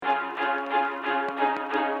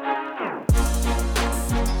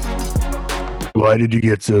Why did you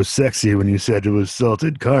get so sexy when you said it was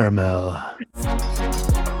salted caramel?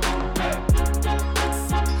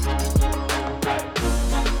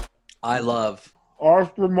 I love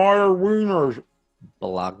Oscar Mayer wieners.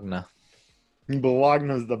 Bologna.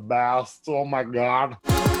 Bologna's the best. Oh my god.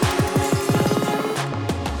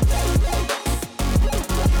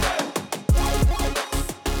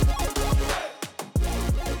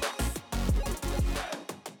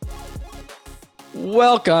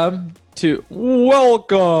 Welcome. That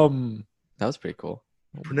was pretty cool.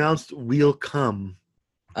 Pronounced "we'll come."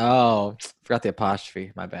 Oh, forgot the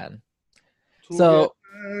apostrophe. My bad. So,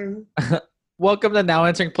 welcome to Now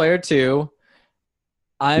Entering Player 2.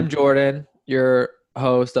 I'm Jordan, your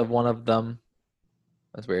host of one of them.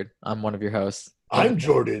 That's weird. I'm one of your hosts. I'm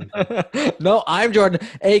Jordan. No, I'm Jordan,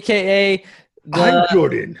 a.k.a. I'm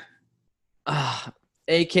Jordan.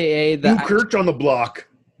 A.k.a. the... New Kirch on the block.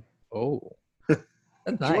 Oh.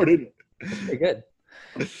 That's nice. Jordan. That's pretty good.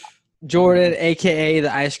 Jordan, a.k.a.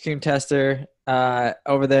 the ice cream tester.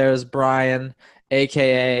 Over there is Brian,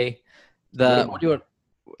 a.k.a. the... What do you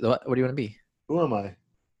want to be? Who am I?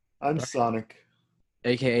 I'm Sonic.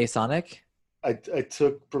 A.k.a. Sonic? I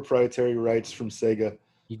took proprietary rights from Sega.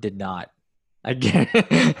 You did not. I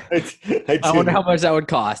guarantee. I wonder how much that would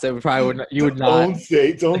cost. It would probably wouldn't. You would not.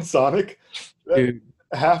 Don't Sonic. Dude.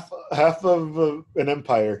 Half of an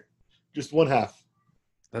empire. Just one half.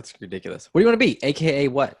 That's ridiculous. What do you want to be? AKA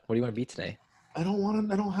what? What do you want to be today? I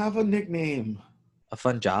don't have a nickname. A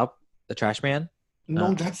fun job? The trash man?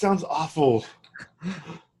 No, that sounds awful.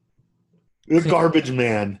 The garbage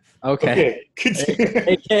man. Okay.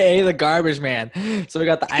 AKA the garbage man. So we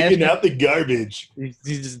got the ice taking out the garbage. He's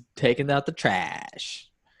just taking out the trash.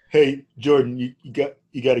 Hey, Jordan, you got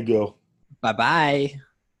to go. Bye.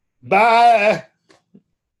 Bye.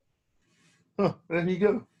 Huh, there you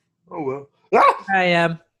go. Oh well. Ah! I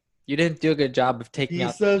am. You didn't do a good job of taking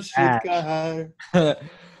out the trash.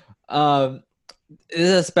 This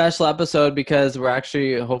is a special episode because we're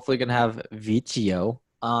actually hopefully gonna have Vicio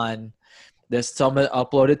on this summit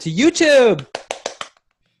uploaded to YouTube.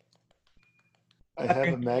 I have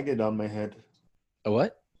a magnet on my head. A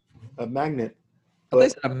what? A magnet. I thought they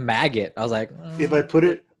said a maggot. I was like, if I put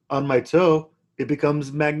it on my toe, it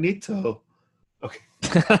becomes Magneto. Okay.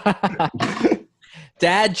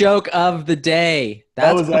 Dad joke of the day.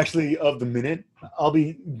 That was actually of the minute. I'll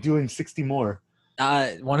be doing 60 more.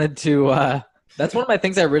 Wanted to. That's one of my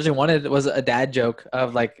things I originally wanted was a dad joke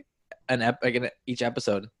of like in each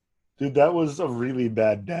episode. Dude, that was a really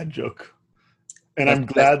bad dad joke. And I'm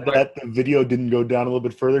glad that the video didn't go down a little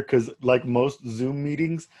bit further because, like most Zoom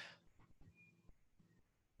meetings,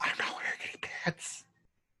 I'm not wearing any pants.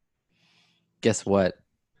 Guess what?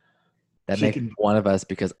 That makes one of us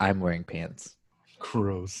because I'm wearing pants.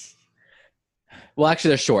 Gross. Well, actually,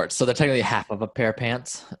 they're shorts, so they're technically half of a pair of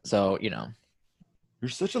pants. So, you know. You're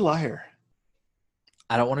such a liar.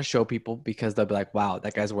 I don't want to show people because they'll be like, wow,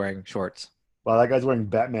 that guy's wearing shorts. Wow, that guy's wearing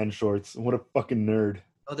Batman shorts. What a fucking nerd.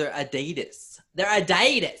 Oh, they're Adidas. They're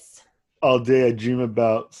Adidas. All day I dream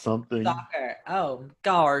about something. Soccer. Oh,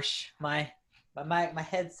 gosh. My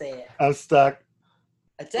headset. I'm stuck.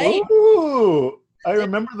 Adidas. Ooh, I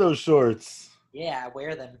remember those shorts. Yeah, I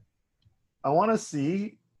wear them. I want to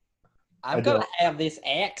see. I'm going to have this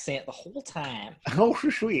accent the whole time. Oh,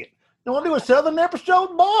 sweet. You want to do a Southern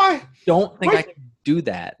episode, boy? Don't think I can do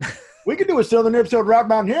that. We can do a Southern episode right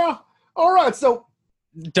about here. All right, so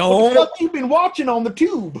what you've been watching on the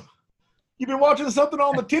tube? You've been watching something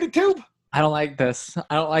on the titty tube? I don't like this.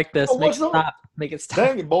 Oh, Make it stop.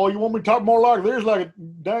 Dang it, boy. You want me to talk more like this, like a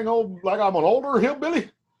dang old, like I'm an older hillbilly?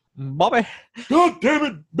 Bobby. God damn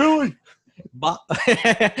it, Billy. What's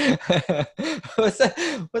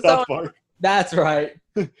that one? That's right.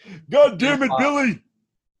 God damn it, Billy.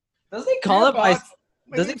 Doesn't he call him by?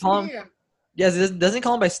 Doesn't he call him? Yes, doesn't he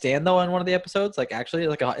call him by Stan though in one of the episodes? Like actually, it's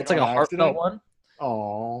like a heartfelt one.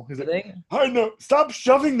 Oh, he's like, I know. Stop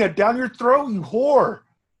shoving that down your throat, you whore.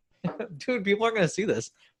 Dude, people are gonna see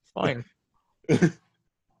this. It's fine.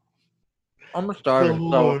 I'm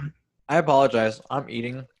starving, so I apologize. I'm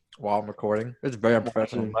eating while I'm recording. It's very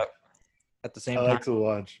unprofessional, but at the same time, I like to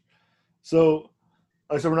watch. So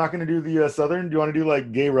we're not going to do the Southern. Do you want to do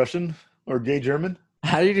like gay Russian or gay German?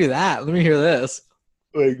 How do you do that? Let me hear this.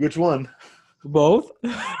 Wait, which one? Both?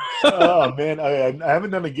 Oh, man. I haven't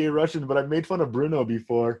done a gay Russian, but I made fun of Bruno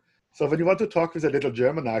before. So when you want to talk with a little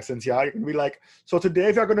German accent, yeah, you can be like, so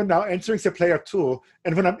today we are going to now entering the player 2.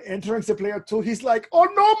 And when I'm entering the player 2, he's like, oh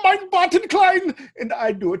no, mein Button Klein. And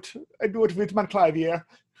I do it with my Klavier.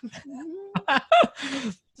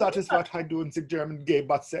 That is what I do in the German gay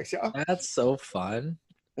butt sex, yeah. That's so fun.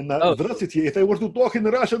 And Здравствуйте, if I were to talk in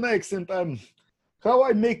the Russian accent, How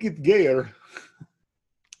I make it gayer.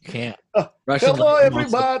 Can't. Hello,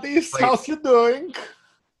 everybody. How's you doing?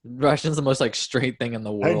 Russian's the most like straight thing in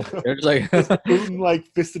the world. know. They're just like, Putin like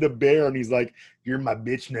fisted a bear, and he's like, "You're my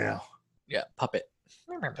bitch now." yeah, puppet.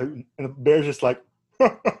 And the bear's just like,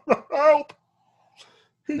 "Help!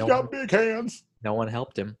 He's No got one- big hands." No one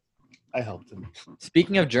helped him. I helped him.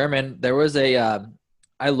 Speaking of German, there was a.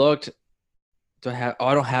 I looked. Do I have? Oh,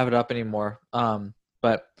 I don't have it up anymore.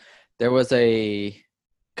 But there was a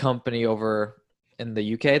company over in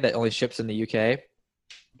the UK that only ships in the UK.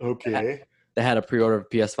 Okay. That had a pre-order of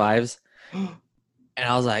PS5s, and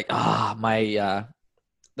I was like, my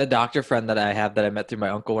the doctor friend that I have that I met through my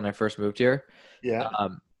uncle when I first moved here. Yeah.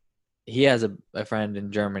 He has a friend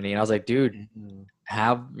in Germany, and I was like, dude, Mhm.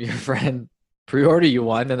 have your friend pre-order you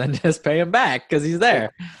one, and then just pay him back because he's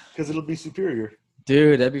there. Because it'll be superior.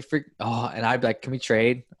 Dude, that'd be freak. Oh, and I'd be like, can we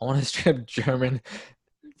trade? I want to strip German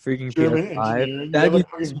freaking German PS5. engineering. That'd Yeah, be like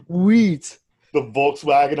fucking sweet. the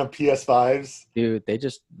Volkswagen of PS5s. Dude, they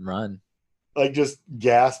just run. Like just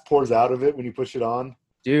gas pours out of it when you push it on.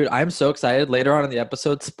 Dude, I'm so excited. Later on in the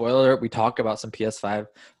episode, spoiler alert, we talk about some PS5.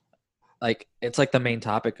 Like, it's like the main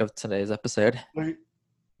topic of today's episode. Like,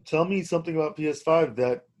 tell me something about PS5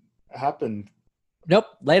 that happened. Nope,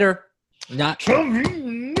 later. Not Tell me.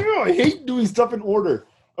 No, I hate doing stuff in order.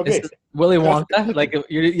 Okay. It's Willy Wonka. Like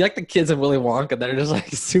you're like the kids in Willy Wonka that are just like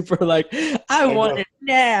super like, I want know. it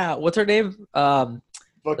now. What's her name? Doesn't it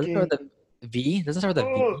Fucking. start with a V? Doesn't it start with a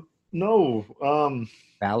V? Oh,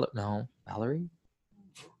 no. Valerie?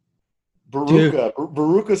 Baruka.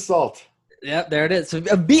 Baruka salt. Yep, there it is. So,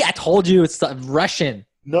 a V, I told you it's Russian.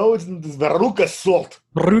 No, it's Baruka salt.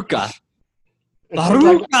 Baruka. And she's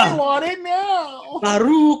like, Baruka. I want it now.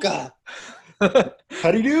 Baruka.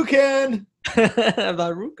 How do you do, Ken?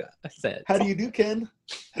 Baruka. I said. How do you do, Ken?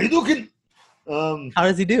 How do you do, Ken? How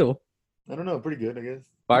does he do? I don't know. Pretty good, I guess.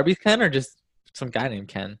 Barbie's Ken or just some guy named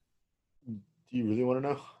Ken? Do you really want to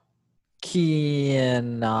know?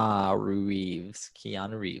 Keanu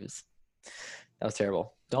Reeves. That was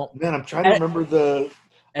terrible. Don't. Man, I'm trying to remember the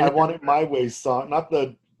I edit- Want It My Way song. Not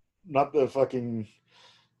the fucking.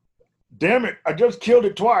 Damn it! I just killed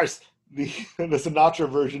it twice. The Sinatra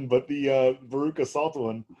version, but the Baruka Salt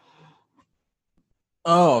one.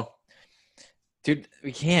 Oh, dude,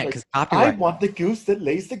 we can't because I copyright. want the goose that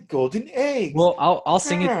lays the golden eggs. Well, I'll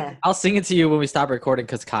sing it. Ah. I'll sing it to you when we stop recording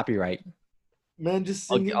because copyright. Man, just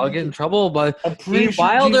sing it. I'll get in trouble, but I'm pretty Gene sure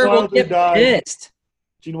Wilder will get died. pissed.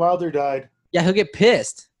 Gene Wilder died. Yeah, he'll get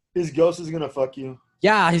pissed. His ghost is gonna fuck you.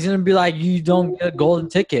 Yeah, he's gonna be like, you don't get a golden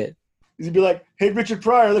ticket. He's gonna be like, "Hey, Richard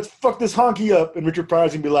Pryor, let's fuck this honky up," and Richard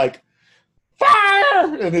Pryor's gonna be like,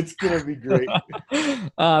 "Fire!" and it's gonna be great.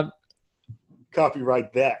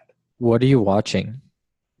 Copyright that. What are you watching?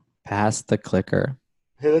 Pass the clicker.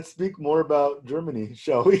 Hey, let's speak more about Germany,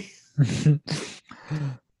 shall we?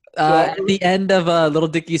 At the end of Little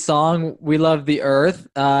Dicky's song, "We Love the Earth,"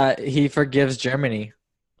 he forgives Germany.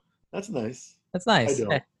 That's nice. That's nice. I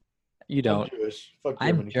don't. Hey, you I'm don't. Jewish. Fuck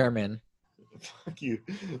I'm Germany. German. Fuck you.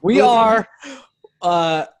 We Listen,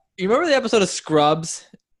 are. You remember the episode of Scrubs?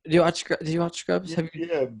 Did you watch Scrubs? Have you,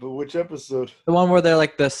 Yeah, but which episode? the one where they're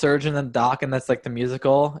like the surgeon and doc, and that's like the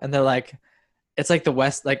musical, and they're like, it's like the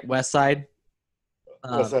West Side.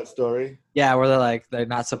 What's that story? Yeah, where they're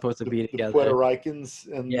not supposed to be The together, Puerto Ricans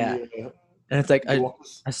and Yeah. the and it's like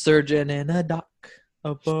Walkers. a surgeon and a doc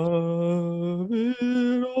above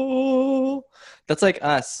it all. That's like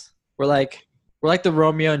us. We're like the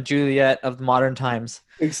Romeo and Juliet of modern times.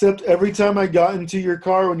 Except every time I got into your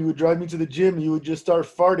car when you would drive me to the gym, you would just start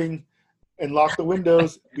farting and lock the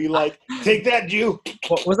windows. Be like, "Take that, Jew!"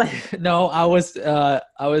 What was I? No, I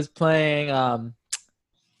was playing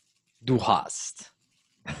Du hast.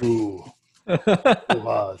 Ooh, du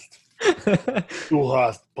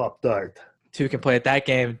hast Pop Tart. Two can play at that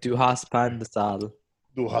game. Du hast Pandesal.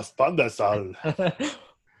 Du hast Pandasal.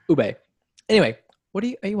 Ube. Anyway,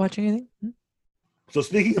 are you watching anything? So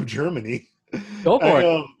speaking of Germany, Go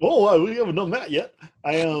for we haven't done that yet.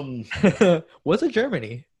 it. What's a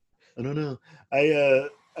Germany? I don't know. I have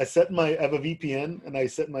a VPN and I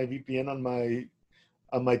set my VPN on my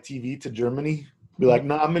TV to Germany. Be like,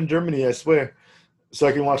 "Nah, I'm in Germany, I swear." So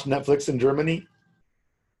I can watch Netflix in Germany.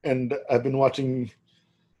 And I've been watching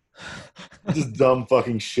just dumb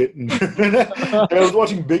fucking shit. And I was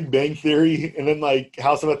watching Big Bang Theory and then like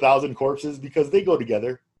House of a Thousand Corpses because they go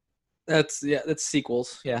together. That's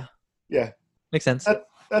sequels. Yeah, Yeah. makes sense.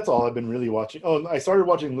 That's all I've been really watching. Oh, I started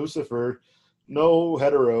watching Lucifer. No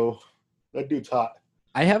hetero. That dude's hot.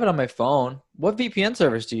 I have it on my phone. What VPN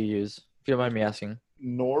service do you use? If you don't mind me asking.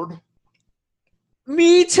 Nord.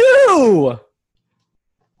 Me too.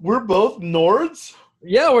 We're both Nords?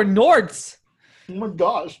 Yeah, we're Nords. Oh my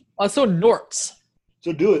gosh. So Nords.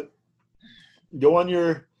 So do it. Go on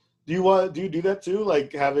your. Do you do that too?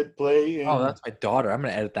 Like have it play? Oh, that's my daughter. I'm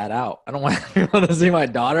gonna edit that out. I don't want everyone to see my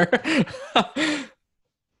daughter.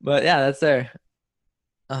 But yeah, that's there.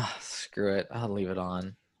 Screw it. I'll leave it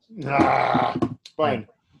on. Fine.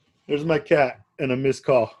 There's my cat and a missed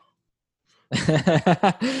call.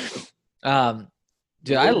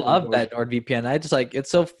 Dude, I love that NordVPN. I just like it's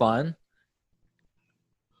so fun.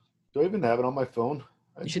 Do I even have it on my phone?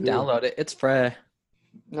 You should download it. It's free.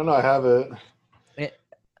 No, I have it.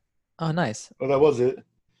 Oh, nice. Oh, that was it.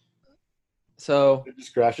 So it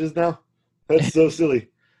just crashes now. That's so silly.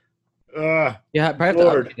 Yeah, probably have to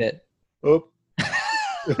update it. Oh.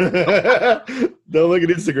 Don't look at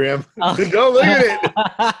Instagram. Don't look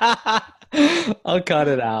at it. I'll cut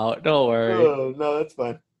it out. Don't worry. Oh, no, that's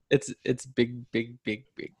fine. It's big.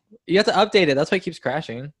 You have to update it. That's why it keeps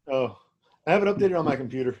crashing. Oh, I have it updated on my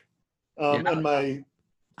computer, and my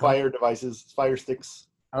Fire devices, Fire Sticks.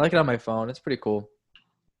 I like it on my phone. It's pretty cool.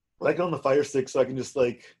 I like it on the Fire Stick, so I can just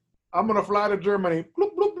like, I'm gonna fly to Germany.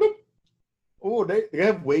 Bloop, bloop, bloop. Oh, they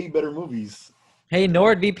have way better movies. Hey,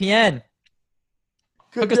 NordVPN.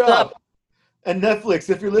 Good job. And Netflix,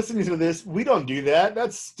 if you're listening to this, we don't do that.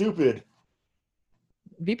 That's stupid.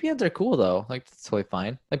 VPNs are cool though. Like it's totally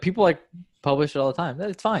fine. Like people like publish it all the time.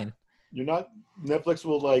 It's fine. You're not. Netflix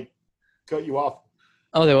will like cut you off.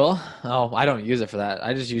 Oh, they will. Oh, I don't use it for that.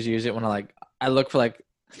 I just use it when I look for like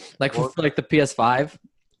for like the PS5.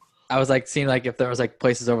 I was like seeing like if there was like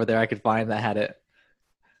places over there I could find that had it.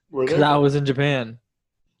 Because I was in Japan.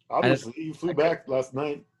 Obviously, you flew back last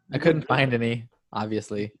night. I couldn't find any,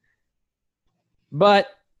 obviously. But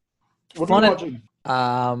what are you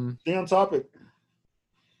watching? Stay on topic.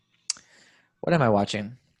 What am I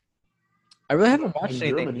watching? I really haven't watched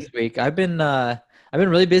anything this week. I've been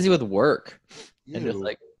really busy with work and just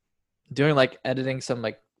like doing like editing some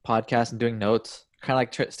like podcasts and doing notes. Kind of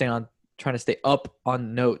like trying to stay up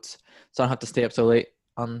on notes, so I don't have to stay up so late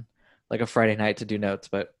on like a Friday night to do notes.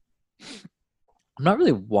 But I'm not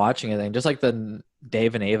really watching anything. Just like the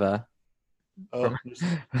Dave and Ava.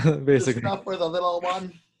 Basically. Stuff for the little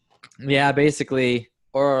one. Yeah, basically,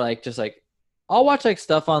 or like just like I'll watch like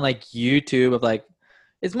stuff on like YouTube of like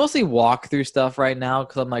it's mostly walkthrough stuff right now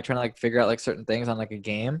because I'm like trying to like figure out like certain things on like a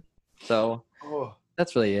game. So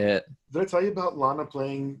that's really it. Did I tell you about Lana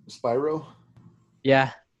playing Spyro?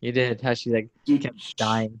 Yeah, you did. How she like kept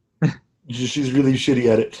dying. She's really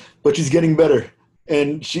shitty at it, but she's getting better.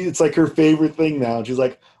 And it's like her favorite thing now. She's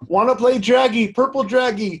like, want to play Draggy, purple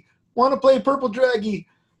Draggy. Want to play purple Draggy.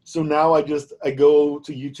 So now I go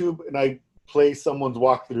to YouTube and I play someone's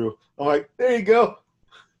walkthrough. I'm like, there you go.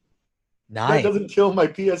 Nice. That doesn't kill my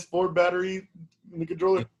PS4 battery in the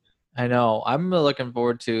controller. I know. I'm looking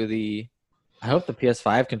forward to I hope the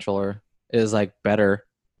PS5 controller is like better.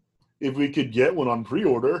 If we could get one on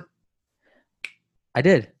pre-order. I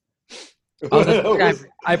did. I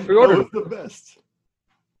pre-ordered. That was the best.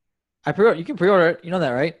 You can pre-order it. You know that,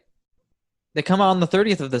 right? They come out on the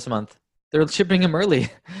 30th of this month. They're shipping them early.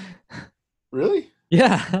 Really?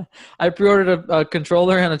 Yeah. I pre-ordered a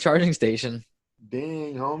controller and a charging station.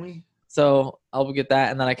 Dang, homie. So I'll get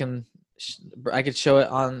that, and then I could show it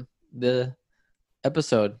on the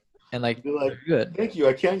episode, and like, good. Thank you.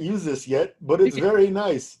 I can't use this yet, but it's very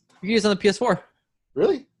nice. You can use it on the PS4.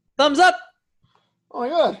 Really? Thumbs up. Oh my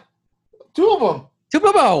god. 2 of them. 2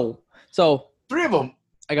 Bobo. So 3 of them.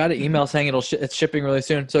 I got an email saying it's shipping really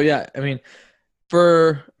soon. So yeah, I mean,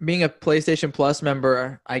 for being a PlayStation Plus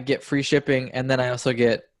member, I get free shipping, and then I also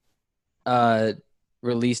get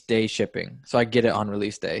release day shipping. So I get it on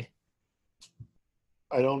release day.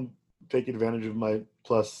 I don't take advantage of my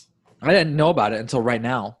Plus. I didn't know about it until right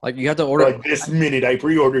now. Like you have to order it. This minute I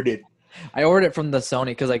pre-ordered it. I ordered it from the Sony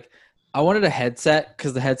because like I wanted a headset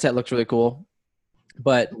because the headset looks really cool.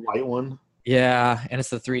 But the white one. Yeah, and it's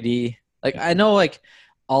the 3D. Like I know like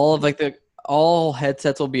all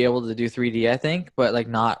headsets will be able to do 3D, I think, but like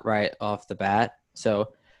not right off the bat.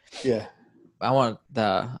 So yeah, I want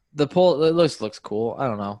the pull. It looks cool. I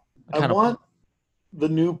don't know. I want the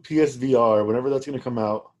new PSVR whenever that's going to come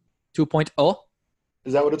out. 2.0.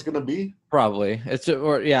 Is that what it's going to be? Probably.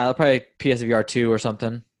 Probably PSVR 2 or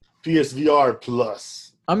something. PSVR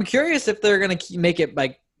Plus. I'm curious if they're going to make it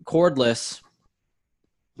like cordless.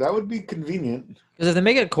 That would be convenient. Because if they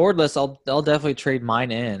make it cordless, I'll definitely trade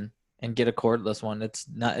mine in and get a cordless one. It's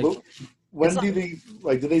not. When do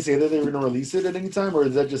they say that they're going to release it at any time, or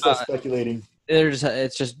is that just us speculating?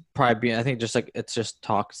 It's just probably. I think just like it's just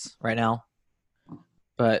talks right now.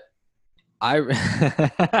 But I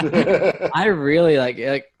really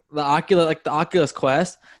like the Oculus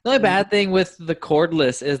Quest. The only bad thing with the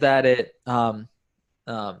cordless is that it You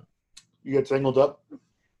get tangled up.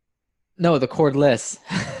 no, the cordless.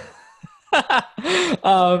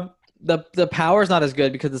 The power's not as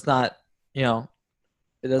good because it's not, you know,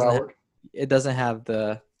 it Powered. doesn't have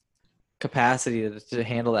the capacity to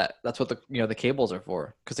handle that. That's what the cables are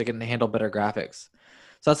for, because they can handle better graphics.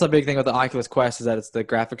 So that's the big thing with the Oculus Quest, is that the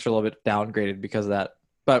graphics are a little bit downgraded because of that.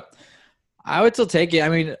 But I would still take it. I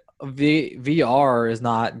mean, VR is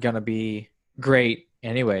not gonna be great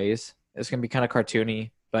anyways. It's gonna be kind of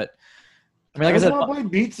cartoony, but I mean, like I just said, want to play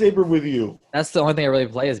Beat Saber with you. that's the only thing I really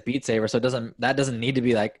play is Beat Saber. So that doesn't need to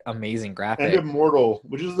be like amazing And graphics. Immortal,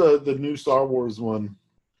 which is the new Star Wars one.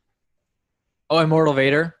 Oh, Immortal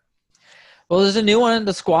Vader. Well, there's a new one,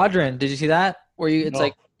 the Squadron. Did you see that? Where it's No.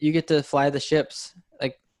 like you get to fly the ships,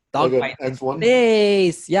 like Like dogfight an X1.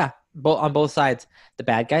 space. Yeah, on both sides, the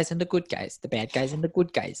bad guys and the good guys. The bad guys and the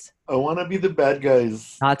good guys. I want to be the bad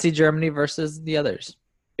guys. Nazi Germany versus the others,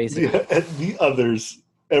 basically. The others,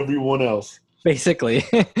 everyone else. Basically,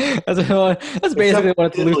 that's basically what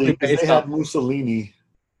it's Italy, loosely 'cause based they off. had Mussolini.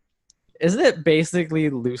 Isn't it basically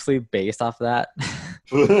loosely based off that?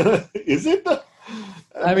 Is it?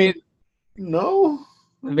 I mean, no.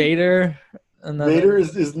 Vader. And then Vader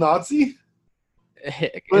is Nazi.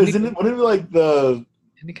 But wouldn't it be like the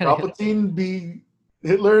Palpatine be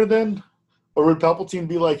Hitler then, or would Palpatine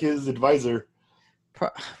be like his advisor?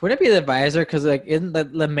 Wouldn't it be the advisor? Because like in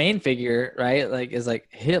the main figure, right? Like is like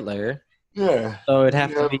Hitler. Yeah. So it'd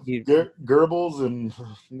have to be Goebbels and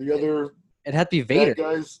the other. It'd have to be Vader.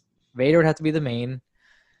 Guys. Vader would have to be the main.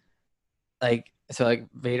 Like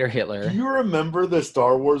Vader, Hitler. Do you remember the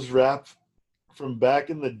Star Wars rap from back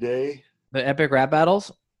in the day? The epic rap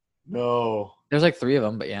battles? No. There's like 3 of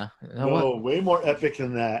them, but yeah. No, way more epic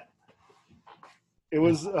than that. It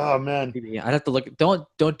was, oh man. I'd have to look. Don't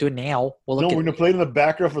do it now. We're gonna play it in the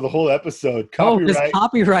background for the whole episode. Copyright. Oh, it's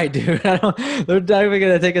copyright, dude. They're definitely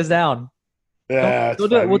gonna take us down. Yeah, we'll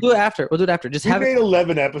do it after. We'll do it after. Just we made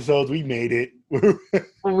 11 episodes. We made it.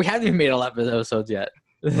 Well, we haven't even made 11 episodes yet.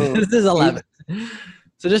 This is 11.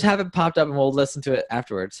 So just have it popped up and we'll listen to it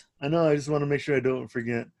afterwards. I know. I just want to make sure I don't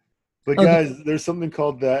forget. But guys, there's something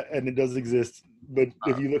called that, and it does exist. But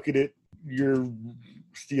if you look at it, you're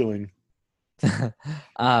stealing.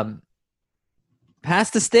 Pass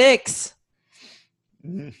the sticks.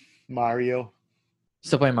 Mario.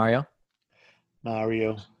 Still playing Mario?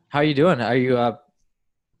 Mario. How are you doing? Are you I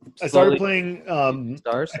started playing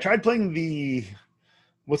Stars? I tried playing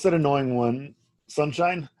what's that annoying one?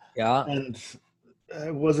 Sunshine? Yeah. And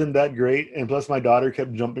it wasn't that great. And plus my daughter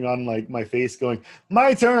kept jumping on like my face going,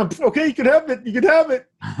 "My turn." Okay, you can have it. You can have it.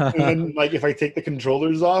 And then like if I take the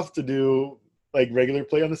controllers off to do like regular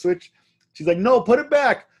play on the Switch, she's like, "No, put it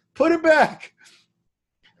back. Put it back."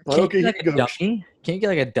 Like, okay, here you go. Dummy? Can you get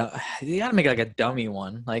like a dummy? You gotta make like a dummy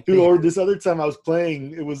one. Like, dude, or this other time I was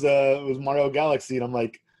playing, it was Mario Galaxy, and I'm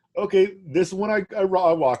like, okay, this one I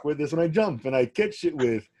walk with, this one I jump and I catch shit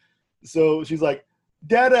with. So she's like,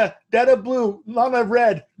 Dada blue, Lana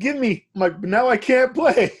red, give me. I'm like, but now I can't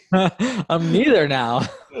play. I'm neither now.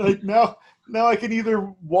 Like now I can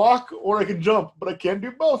either walk or I can jump, but I can't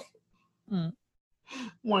do both.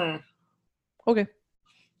 Okay.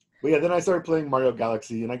 But yeah, then I started playing Mario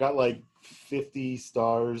Galaxy, and I got like 50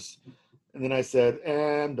 stars, and then I said,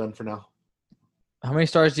 I'm done for now. How many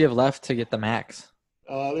stars do you have left to get the max?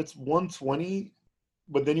 It's 120,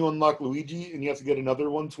 but then you unlock Luigi, and you have to get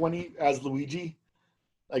another 120 as Luigi,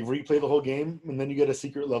 like replay the whole game, and then you get a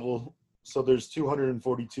secret level. So there's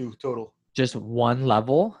 242 total. Just one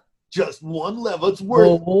level? Just one level. It's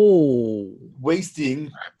worth Oh.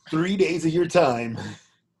 wasting 3 days of your time.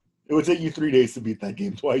 It would take you 3 days to beat that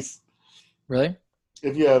game twice. Really?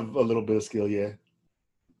 If you have a little bit of skill, yeah.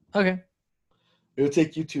 Okay. It would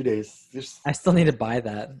take you 2 days. I still need to buy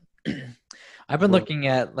that. I've been looking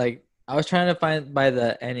at I was trying to buy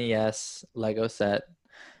the NES Lego set.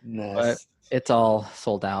 Nice. But it's all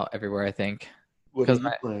sold out everywhere, I think. What are you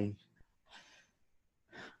playing?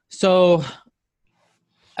 So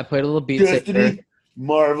I played a little Beat Destiny, Saber.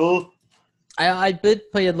 Marvel. I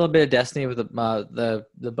did play a little bit of Destiny with the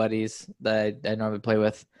buddies that I normally play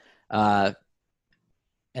with, and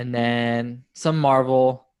then some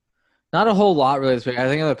Marvel. Not a whole lot really this week. I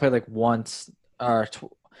think I played like once or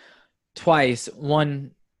twice.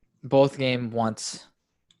 Both game once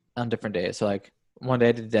on different days. So like one day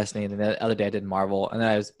I did Destiny, and then the other day I did Marvel, and then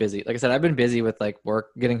I was busy. Like I said, I've been busy with like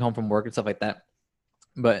work, getting home from work and stuff like that.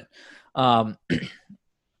 But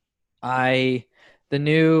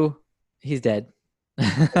he's dead.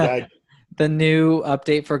 The new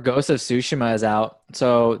update for Ghost of Tsushima is out.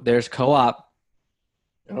 So there's co-op.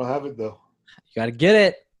 I don't have it though. You got to get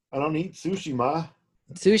it. I don't eat sushi, ma.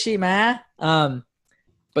 Sushi, man.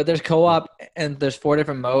 But there's co-op and there's 4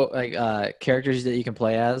 different characters that you can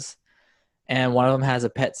play as, and one of them has a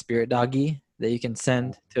pet spirit doggy that you can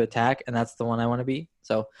send to attack, and that's the one I want to be.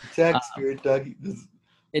 So Attack spirit doggy.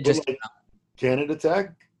 it just can it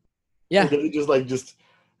attack? Yeah. Or does it just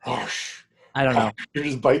I don't know. You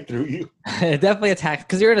just bite through you. It definitely attacks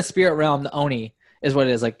because you're in a spirit realm. The Oni is what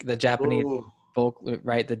it is, like the Japanese folk,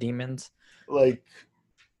 right? The demons. Like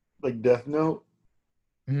Death Note.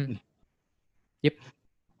 Mm-hmm. Yep.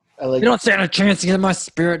 You don't stand a chance to get my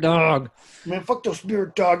spirit dog. Man, fuck your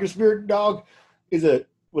spirit dog. Your spirit dog is a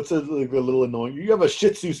little annoying. You have a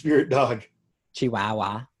Shih Tzu spirit dog.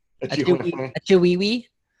 Chihuahua. A Chihuahua. A Chihuahua.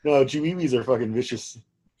 No, Chihuahuas are fucking vicious.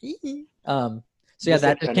 So yeah,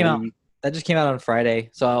 that just came out. That just came out on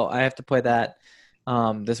Friday, so I have to play that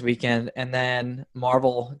this weekend. And then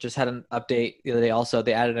Marvel just had an update the other day. Also,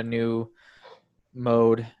 they added a new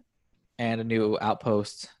mode and a new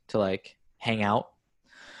outpost to like hang out.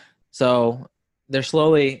 So they're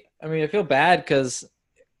slowly. I mean, I feel bad because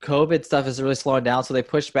COVID stuff is really slowing down. So they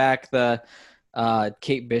pushed back the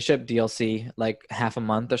Kate Bishop DLC like half a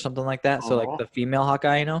month or something like that. So like the female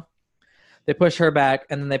Hawkeye, you know, they pushed her back,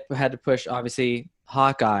 and then they had to push obviously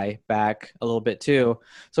Hawkeye back a little bit too.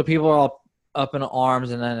 So people are all up in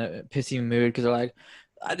arms and in a pissy mood because they're like,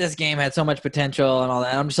 this game had so much potential and all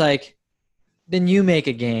that. I'm just like, then you make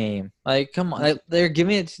a game. Like, come on. Like, they're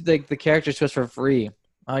giving it to the characters to us for free.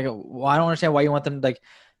 I go, well, I don't understand why you want them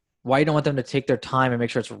why you don't want them to take their time and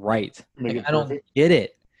make sure it's right. Like, I don't get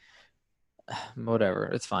it. Whatever,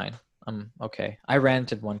 it's fine. I'm okay. I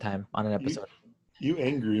ranted one time on an episode. You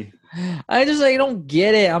angry? I just don't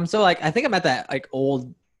get it. I'm so I think I'm at that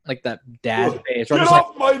old that dad phase. Get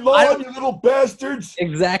off my lawn, you little bastards!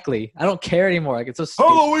 Exactly. I don't care anymore. Like, it's so stupid.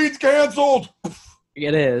 Halloween's canceled.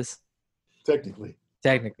 It is.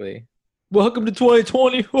 Technically. Welcome to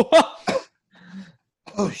 2020.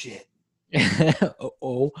 Oh shit.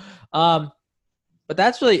 But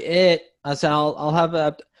that's really it. So I'll have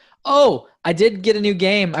a. Oh, I did get a new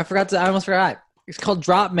game. I almost forgot. It's called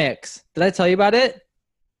Drop Mix. Did I tell you about it?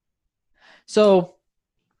 So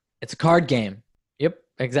it's a card game. Yep,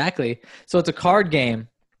 exactly. So it's a card game.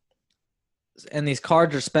 And these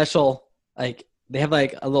cards are special. Like, they have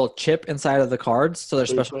like a little chip inside of the cards. So they're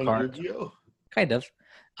special cards. Kind of.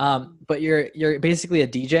 But you're basically a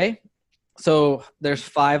DJ. So there's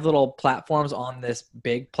 5 little platforms on this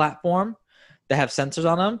big platform that have sensors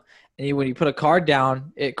on them. And when you put a card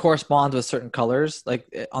down, it corresponds with certain colors,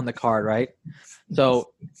 like on the card, right? So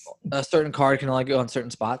a certain card can only go on certain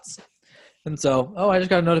spots. And so, I just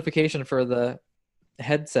got a notification for the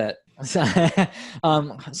headset.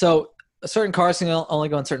 So certain cards can only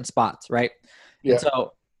go in certain spots, right? Yeah. And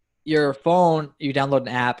so your phone, you download an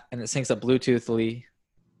app, and it syncs up Bluetoothly.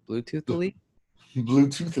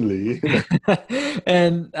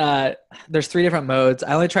 And there's 3 different modes.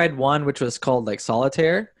 I only tried one, which was called like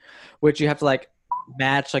Solitaire, which you have to like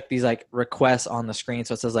match like these like requests on the screen.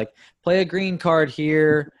 So it says like, play a green card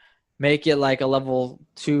here, make it like a level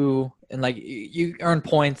 2, and like you earn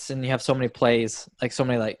points, and you have so many plays, like so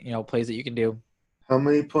many plays that you can do. How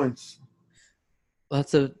many points?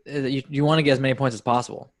 You want to get as many points as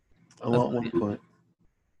possible. I want 1 point.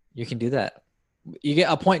 You can do that. You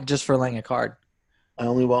get a point just for laying a card. I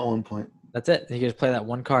only want 1 point. That's it. You can just play that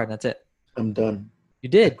 1 card, and that's it. I'm done. You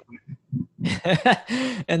did.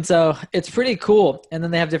 And so it's pretty cool. And then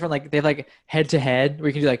they have different head to head where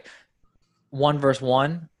you can do like 1 versus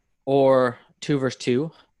 1 or 2 versus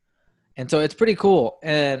 2. And so it's pretty cool.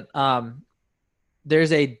 And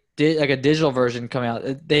there's a digital version coming out.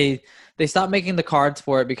 They stopped making the cards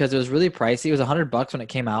for it because it was really pricey. It was $100 when it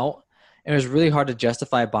came out. And it was really hard to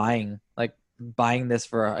justify buying this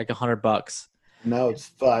for like $100. Now it's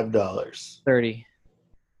 $5. 30.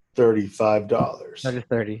 $35. No, just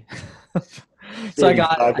 30. So I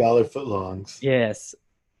got $5 footlongs. Yes.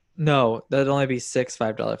 No, that'd only be 6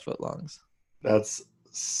 $5 footlongs. That's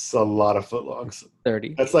a lot of footlongs.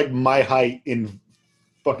 30. That's like my height in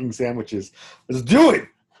fucking sandwiches. Let's do it.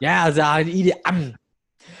 Yeah, I'd eat it.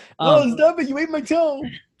 Stop it! You ate my toe.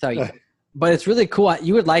 Tell you. But it's really cool.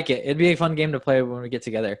 You would like it. It'd be a fun game to play when we get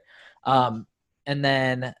together. And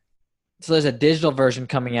then, so there's a digital version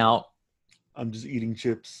coming out. I'm just eating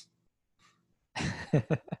chips.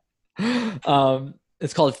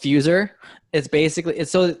 It's called Fuser. It's basically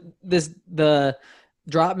the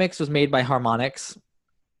Drop Mix was made by Harmonix,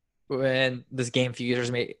 and this game Fuser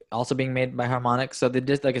is also being made by Harmonix. So they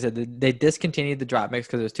just, like I said, they discontinued the Drop Mix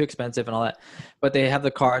because it was too expensive and all that. But they have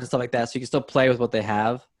the cards and stuff like that, so you can still play with what they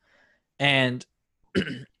have. And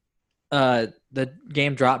the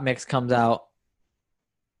game Drop Mix comes out.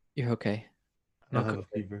 You're okay. I don't have a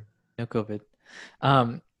fever. No COVID.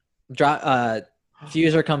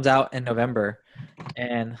 Fuser comes out in November,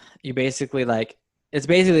 and you basically like it's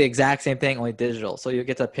basically the exact same thing, only digital. So you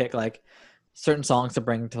get to pick like certain songs to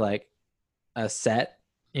bring to like a set,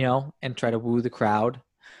 and try to woo the crowd.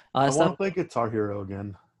 I want to play Guitar Hero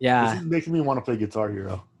again. Yeah, this is making me want to play Guitar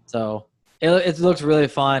Hero. So it looks really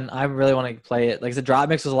fun. I really want to play it. Like the Drop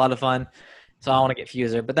Mix was a lot of fun, so I want to get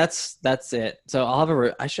Fuser. But that's it. So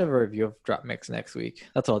I should have a review of Drop Mix next week.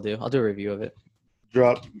 That's what I'll do. I'll do a review of it.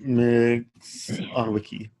 Drop Mix on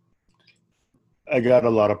Wiki. I got a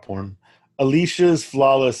lot of porn. Alicia's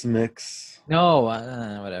Flawless Mix. No,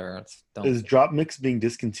 whatever. Is Drop Mix being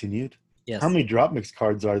discontinued? Yes. How many Drop Mix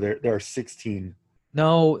cards are there? There are 16.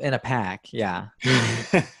 No, in a pack. Yeah.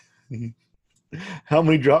 How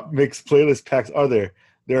many Drop Mix playlist packs are there?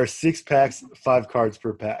 There are 6 packs, 5 cards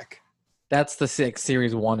per pack. That's the 6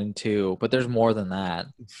 series 1 and 2, but there's more than that.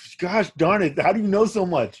 Gosh darn it. How do you know so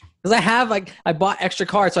much? Because I bought extra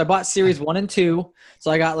cards. So I bought series 1 and 2. So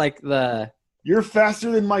I got You're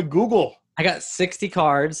faster than my Google. I got 60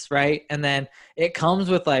 cards, right? And then it comes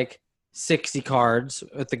with 60 cards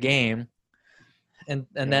with the game. And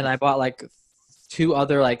then I bought 2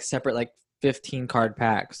 other separate 15 card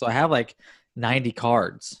packs. So I have 90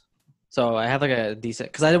 cards. So I have a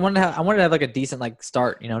decent, because I wanted to have a decent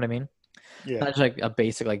start, you know what I mean? Yeah. Not just a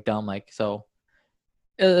basic dumb so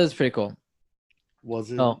it was pretty cool.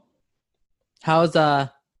 Was it? Oh. How's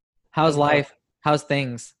life? How's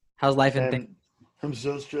things? How's life and things? I'm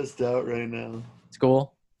so stressed out right now.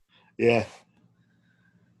 School? Yeah.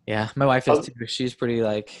 Yeah, my wife is too. She's pretty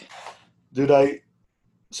Dude,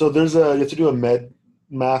 so you have to do a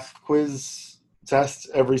math quiz test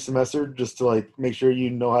every semester just to make sure you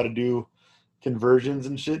know how to do conversions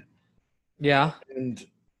and shit. Yeah. And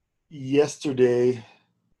yesterday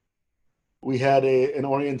we had an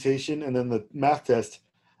orientation and then the math test.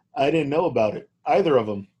 I didn't know about it, either of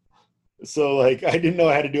them. So I didn't know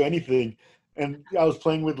how to do anything. And I was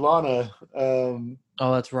playing with Lana. Oh,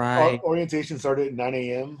 that's right. Orientation started at 9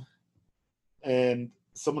 a.m. And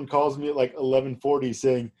someone calls me at 11:40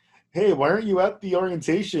 saying, "Hey, why aren't you at the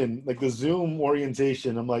orientation, the Zoom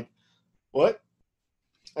orientation?" I'm like, "What?"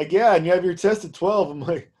 Yeah, and you have your test at 12. I'm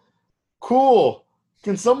like, "Cool.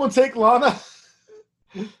 Can someone take Lana?"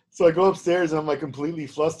 So I go upstairs and I'm completely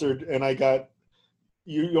flustered, and I got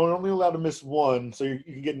you're only allowed to miss one, so you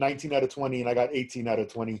can get 19 out of 20, and I got 18 out of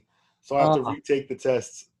 20. So I have to retake the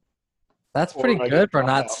tests. That's pretty good for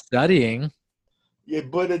not studying. Yeah,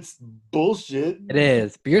 but it's bullshit. It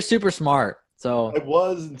is. But you're super smart. So I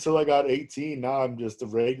was until I got 18. Now I'm just a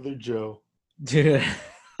regular Joe. Dude,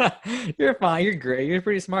 you're fine. You're great. You're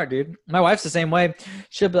pretty smart, dude. My wife's the same way.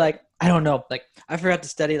 She'll be like, I don't know. I forgot to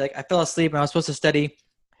study. I fell asleep and I was supposed to study.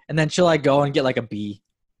 And then she'll go and get a B,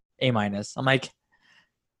 A-. I'm like,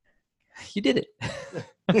 you did it.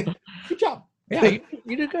 Good job. Yeah,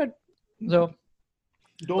 you did good. So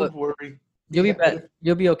don't worry. You'll be better.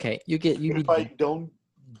 You'll be okay. If I don't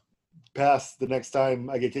pass the next time,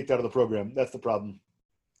 I get kicked out of the program. That's the problem.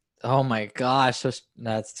 Oh my gosh,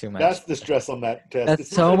 that's too much. That's the stress on that test.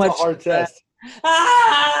 That's so much. It's a hard test.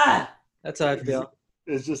 That's how I feel.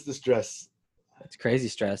 It's just the stress. It's crazy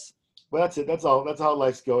stress. Well, that's it. That's all. That's how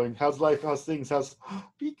life's going. How's life? How's things?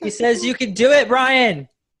 He says you can do it, Ryan.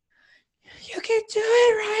 You can do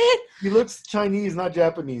it, Ryan. He looks Chinese, not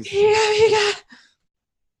Japanese. Yeah.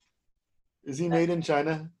 Is he made in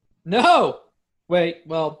China? No. Wait.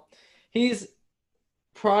 Well, he's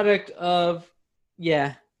product of.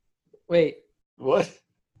 Yeah. Wait. What?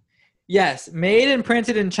 Yes, made and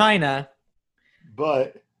printed in China.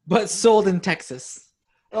 But sold in Texas.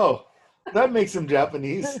 Oh, that makes him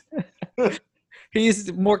Japanese.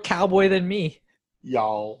 He's more cowboy than me.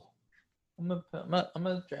 Y'all. I'm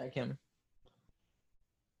gonna drag him.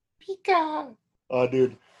 Pika. Oh,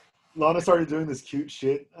 dude. Lana started doing this cute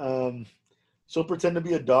shit. She'll pretend to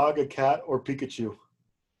be a dog, a cat, or Pikachu.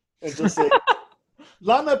 And she'll say,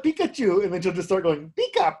 Lana Pikachu. And then she'll just start going,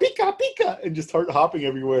 Pika, Pika, Pika. And just start hopping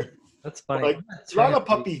everywhere. That's funny. Lana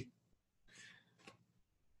puppy.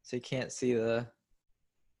 So you can't see the...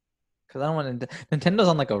 Because I don't want to... Nintendo's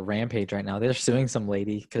on a rampage right now. They're suing some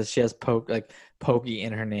lady because she has Pokey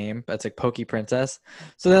in her name. That's Pokey Princess.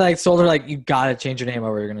 So they sold her you gotta change your name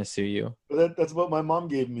or we're gonna sue you. That's what my mom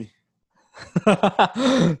gave me. So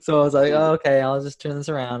I was like, oh, okay, I'll just turn this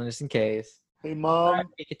around just in case. Hey, Mom. Sorry,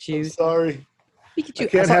 Pikachu. I'm sorry. Pikachu. I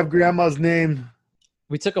can't have Grandma's name.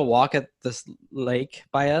 We took a walk at this lake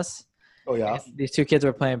by us. Oh, yeah? These 2 kids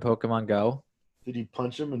were playing Pokemon Go. Did you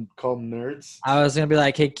punch them and call them nerds? I was going to be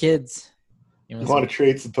like, hey, kids, You You want want to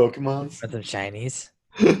trade some Pokemons? some shinies?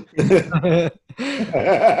 Is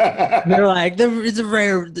They're like, it's a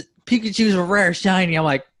rare. Pikachu's a rare shiny. I'm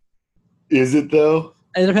like, it though?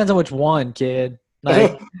 it depends on which one, kid.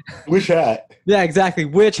 Like, Which hat? yeah, exactly.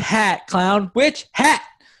 Which hat, clown? Which hat?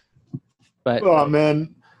 But Oh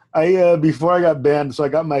man, I before I got banned, so I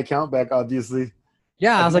got my account back. Obviously,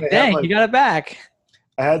 yeah, I was like, dang, you got it back.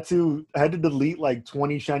 I had to delete like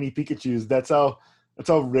 20 shiny Pikachu's. That's how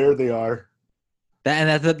rare they are.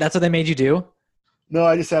 That's what they made you do. No,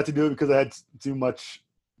 I just had to do it because I had too much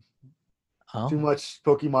Oh,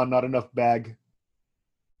 Pokemon, not enough bag.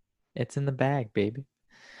 it's in the bag, baby.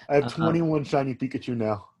 I have 21 shiny Pikachu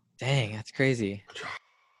now. Dang, that's crazy.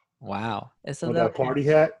 Wow. It's You want that party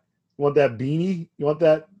hat? You want that beanie? You want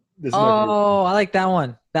that? This is my favorite. Oh, I like that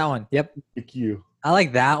one. That one. Yep. Pick you. I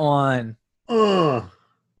like that one. Uh,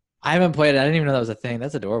 I haven't played it. I didn't even know that was a thing.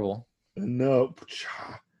 That's adorable. no.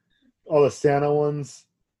 All the Santa ones.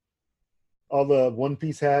 All the One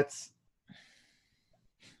Piece hats.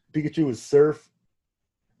 Pikachu is Surf.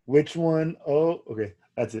 Which one? Oh, okay.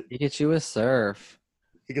 That's it. Pikachu is surf.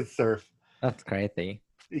 He can surf. That's crazy.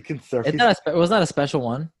 He can surf. It's not it was not a special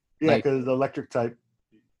one. Yeah, like- because it's electric type.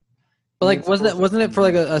 But like, wasn't it for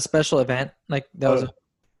like a special event? Like that was.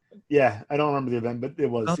 Yeah, I don't remember the event, but it I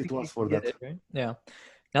was. don't It think was you for can get that. it, right? Yeah.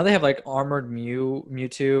 Now they have like armored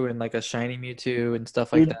Mewtwo and like a shiny Mewtwo and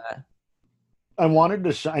stuff like Dude. that. I wanted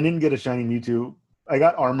to. I didn't get a shiny Mewtwo. I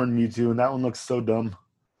got armored Mewtwo, and that one looks so dumb.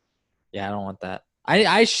 Yeah, I don't want that.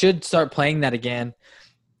 I should start playing that again,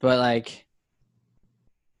 but like,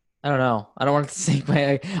 I don't know. I don't want to sink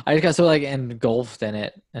my. I just got so like engulfed in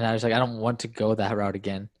it, and I was like, I don't want to go that route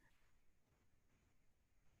again.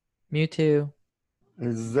 Mewtwo.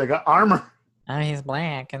 It's like got armor, Oh, he's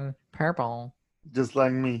black and purple. just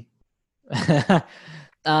like me.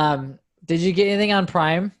 Did you get anything on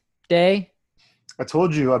Prime Day? I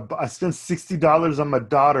told you I spent $60 on my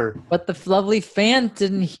daughter. But the lovely fans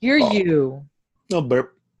didn't hear you No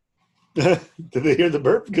burp. Did they hear the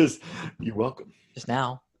burp? Because you're welcome. just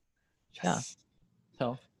now. Yes.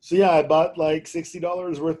 So So yeah, I bought like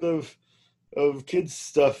 $60 worth of kids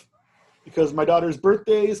stuff because my daughter's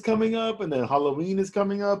birthday is coming up, and then Halloween is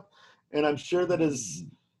coming up, and I'm sure that as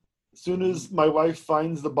soon as my wife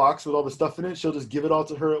finds the box with all the stuff in it, she'll just give it all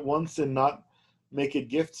to her at once and not make it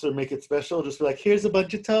gifts or make it special. Just be like, here's a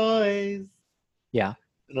bunch of toys. Yeah.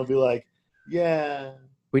 And I'll be like, yeah.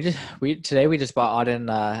 we just bought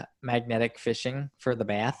Auden magnetic fishing for the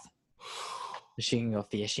bath. She can go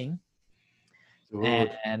fishing. Ooh,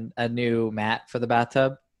 And a new mat for the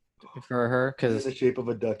bathtub for her in because the shape of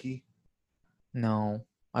a ducky. no,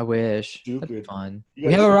 I wish. That'd be Stupid. fun. You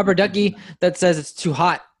We guys have a should- rubber ducky that says it's too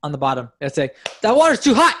hot on the bottom. It's like that water's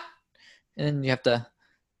too hot, and then you have to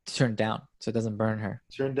turn it down so it doesn't burn her.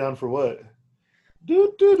 Turn down for what?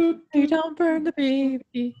 Do, do, do, You don't burn the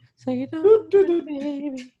baby. Say you do, don't do, burn the do.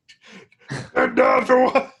 baby. Turn down for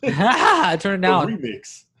what? Turn it The down.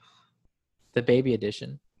 remix. The baby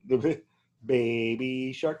edition. The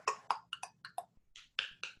baby shark.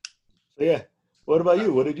 So yeah. What about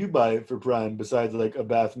you? What did you buy for Prime besides like a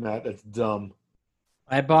bath mat that's dumb?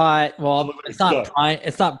 I bought Unlimited it's not stuff. Prime.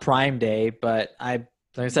 It's not Prime Day, but like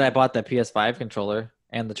I said, I bought the PS5 controller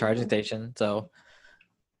and the charging Mhm. station, so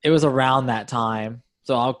it was around that time.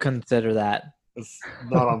 So I'll consider that. It's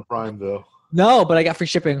not on Prime though. No, but I got free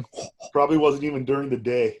shipping. Probably wasn't even during the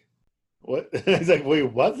day. What? He's like, wait,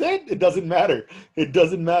 was that? It doesn't matter. It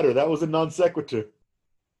doesn't matter. That was a non sequitur.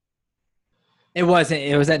 It wasn't.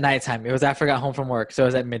 It was at nighttime. It was after I got home from work, so it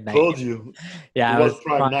was at midnight. Told you. Yeah, It was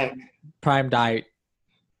Prime night. Prime diet.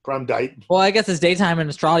 Prime diet. Well, I guess it's daytime in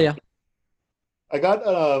Australia. I got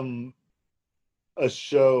a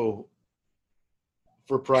show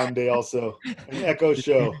for Prime Day also. An Echo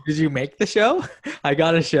show. Did you make the show? I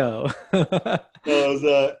got a show. No, it was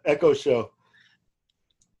a Echo show.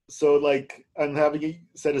 So like I'm having it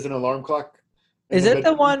set as an alarm clock. Is And it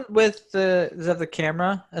the one with is that the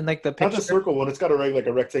camera and like the Not picture? the circle one. It's got like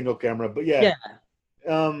a rectangle camera, but yeah.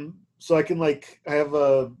 So I can like I have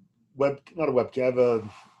a not a webcam.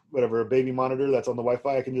 I have a baby monitor that's on the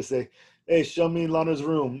Wi-Fi. I can just say, "Hey, show me Lana's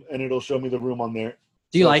room," and it'll show me the room on there.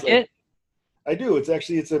 Do you So like it's it? I do.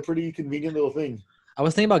 It's a pretty convenient little thing. I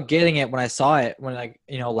was thinking about getting it when I saw it when last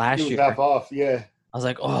It was year. half off. Yeah. I was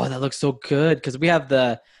like, oh, that looks so good because we have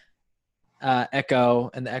the Echo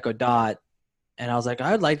and the Echo Dot, and I was like,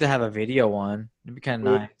 I would like to have a video one. It'd be kind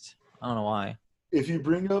of Good. nice. I don't know why. If you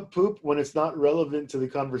bring up poop when it's not relevant to the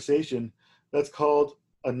conversation, that's called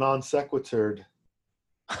a non sequitur.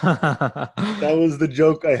 That was the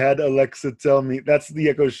joke I had Alexa tell me. That's the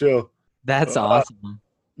Echo show. That's awesome.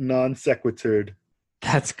 Non sequitur.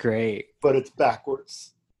 That's great. but it's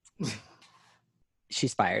backwards.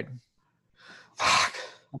 She's fired. Fuck.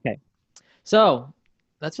 Okay. So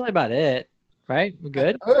that's really about it, right? We're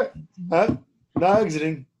good. Now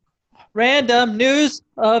exiting. Random news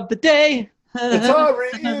of the day.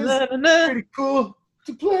 Atari is pretty cool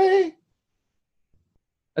to play.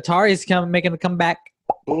 Atari's making a comeback.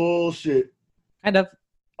 Bullshit. Kind of.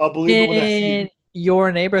 I'll believe it when I see In it.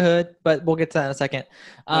 your neighborhood, but we'll get to that in a second.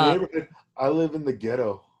 My neighborhood. I live in the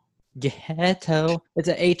ghetto. Ghetto. It's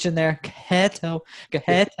an H in there. Ghetto.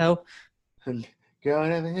 Ghetto.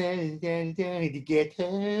 Going up the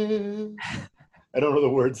ghetto. I don't know the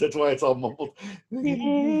words. That's why it's all mumbled.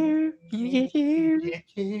 You're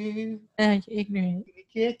ignorant.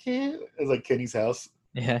 It's like Kenny's house.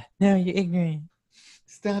 Yeah. No, you're ignorant.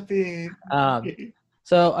 Stop it.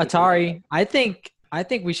 So Atari, I think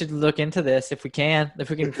we should look into this if we can. If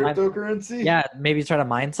we The can find, cryptocurrency? yeah, maybe try to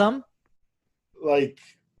mine some. Like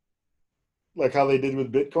how they did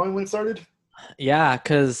with Bitcoin when it started? Yeah,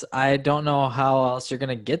 because I don't know how else you're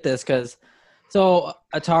gonna get this. So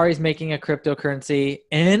Atari's making a cryptocurrency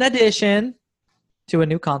in addition to a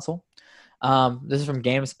new console. This is from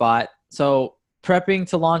GameSpot. So prepping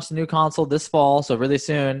to launch the new console this fall, so really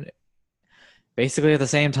soon. Basically at the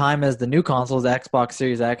same time as the new consoles, the Xbox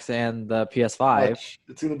Series X and the PS5.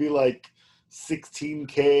 It's gonna be like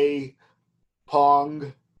 16K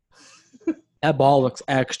Pong. That ball looks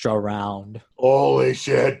extra round. Holy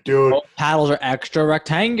shit, dude. Both paddles are extra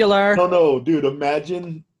rectangular. No, dude.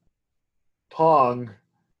 Imagine Pong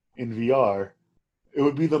in VR. It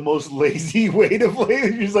would be the most lazy way to play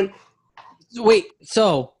it. You're just like, Wait,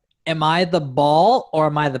 so am I the ball or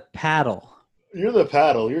am I the paddle? you're the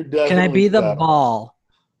paddle. You're definitely Can I be the paddle. ball?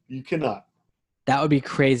 You cannot. That would be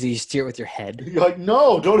crazy. You steer it with your head. You're like,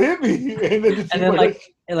 no, don't hit me. And then, And then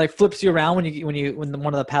it like flips you around when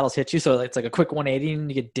one of the paddles hits you, so it's like a quick 180 and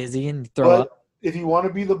you get dizzy and you throw but up. if you want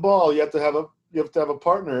to be the ball, you have to have a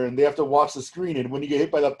partner, and they have to watch the screen. And when you get hit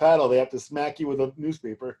by the paddle, they have to smack you with a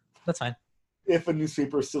newspaper. That's fine. If a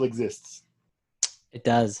newspaper still exists. It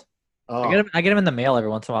does. Oh. I get them in the mail every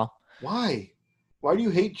once in a while. Why? Why do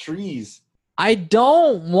you hate trees? I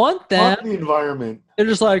don't want them. Fuck the environment. They're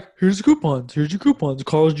just like, here's the coupons. Here's your coupons.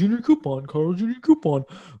 Carl's Jr. coupon. Carl's Jr. coupon.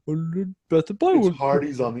 Beth and Plywood. It's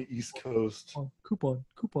Hardee's on the East Coast. Coupon.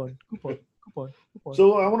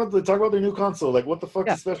 So I wanted to talk about their new console. Like, what the fuck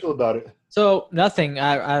Yeah. is special about it? So nothing.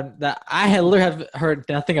 I had literally have heard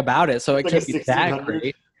nothing about it. So it Like can't a be that 1600?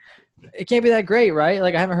 great. It can't be that great, right?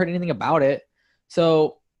 Like I haven't heard anything about it.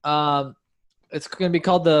 So it's going to be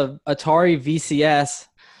called the Atari VCS.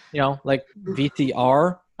 Like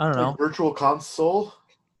VCR. I don't know. Like virtual console?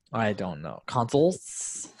 I don't know.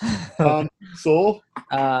 Consoles. Console?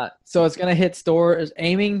 So it's gonna hit stores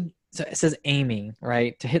aiming. So it says aiming,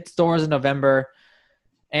 right, to hit stores in November,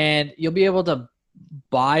 and you'll be able to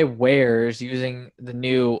buy wares using the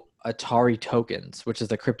new Atari tokens, which is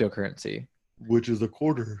the cryptocurrency. Which is a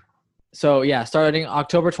quarter. So yeah, starting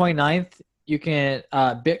October 29th, you can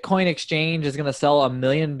Bitcoin Exchange is gonna sell $1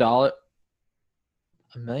 million. $1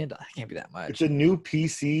 million? That can't be that much. It's a new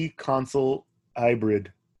PC console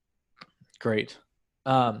hybrid. Great.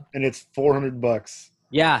 And it's $400.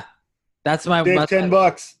 Yeah, that's my Save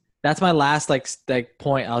 $10. That's my last like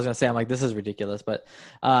point. I was gonna say, I'm like, this is ridiculous, but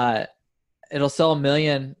it'll sell $1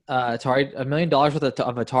 million worth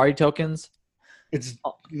of Atari tokens. It's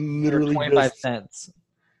For literally 25 cents.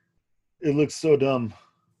 It looks so dumb.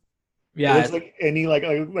 Yeah, It looks like any like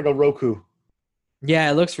a Roku.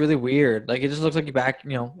 yeah, it looks really weird. Like it just looks like you back.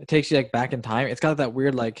 It takes you like back in time. It's got that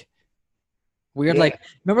weird like Yeah.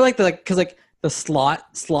 remember like because like the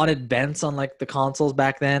slotted vents on like the consoles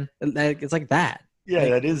back then. It's like that. Yeah,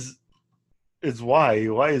 that is. It's why.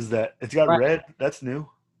 Why is that? It's got Right. red. That's new.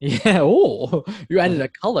 Yeah. Oh, you added a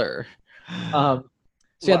color. So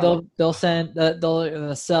yeah, Wow. they'll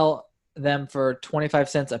sell them for 25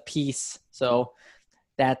 cents a piece. So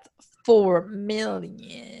that's $4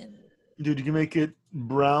 million. Dude, you can make it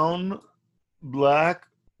brown, black,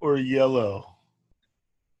 or yellow.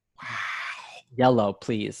 Yellow,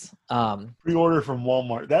 please. Pre-order from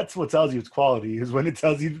Walmart. That's what tells you it's quality. Is when it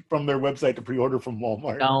tells you from their website to pre-order from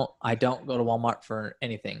Walmart. I don't go to Walmart for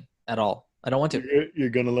anything at all. I don't want to. You're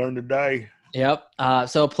gonna learn to die. Yep.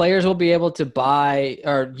 So players will be able to buy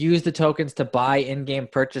or use the tokens to buy in-game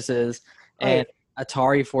purchases, and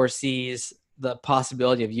Atari foresees the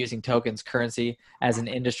possibility of using tokens currency as an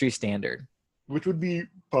industry standard. Which would be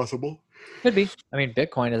possible. Could be. I mean,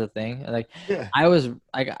 Bitcoin is a thing. Like Yeah.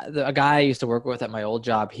 a guy I used to work with at my old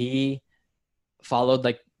job. He followed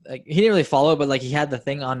like he didn't really follow, but like he had the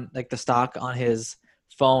thing on like the stock on his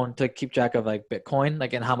phone to keep track of like Bitcoin,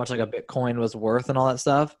 like and how much like a Bitcoin was worth and all that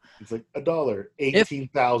stuff. It's like $1,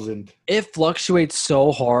 18,000. It fluctuates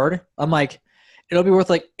so hard. I'm like, it'll be worth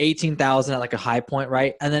like 18,000 at like a high point,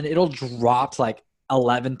 right? And then it'll drop to like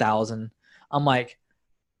 11,000. I'm like,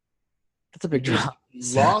 that's a big drop.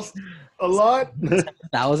 Lost a lot,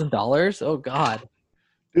 $1,000. Oh God,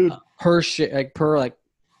 dude. Per shit, like per like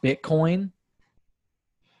Bitcoin.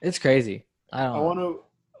 It's crazy. I want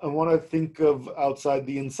to think of outside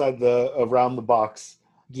the inside the around the box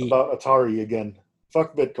about Atari again.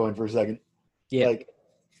 Fuck Bitcoin for a second. Yeah, like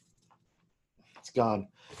it's gone.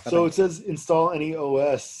 So it says install any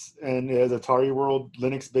OS, and it has Atari World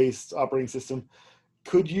Linux-based operating system.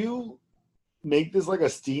 Could you make this like a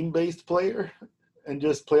Steam-based player and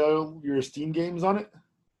just play all your Steam games on it?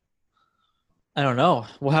 I don't know.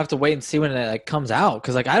 We'll have to wait and see when it like comes out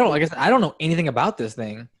because like I don't know anything about this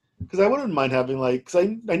thing. Because I wouldn't mind having like, because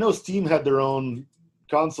I know Steam had their own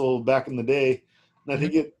console back in the day, and I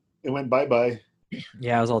think it went bye-bye.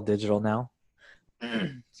 Yeah, it was all digital now.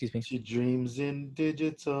 Excuse me. She dreams in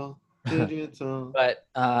digital. But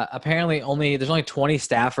apparently there's only 20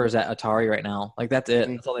 staffers at Atari right now. Like that's it.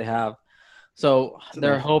 That's all they have. So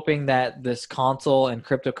they're hoping that this console and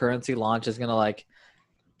cryptocurrency launch is gonna like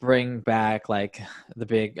bring back like the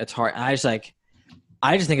big Atari. I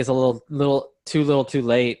just think it's a little too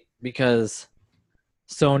late because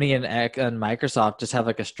Sony and Microsoft just have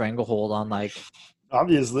like a stranglehold on like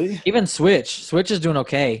obviously even Switch is doing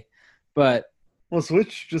okay, but well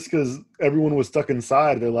Switch just because everyone was stuck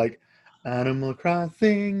inside, they're like Animal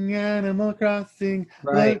Crossing,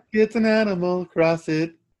 right. Look, it's an animal, cross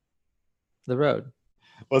it the road.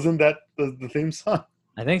 Wasn't that the theme song?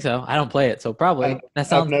 I think so. I don't play it, so probably that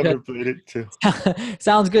sounds I've never good. played it too.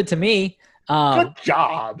 Sounds good to me. Good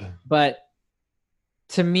job. But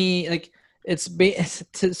to me, like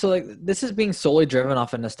so like this is being solely driven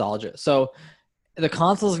off of nostalgia. So the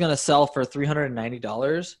console is going to sell for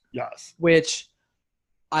 $390. Yes. Which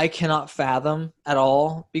I cannot fathom at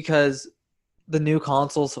all because the new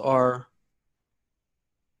consoles are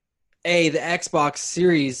the Xbox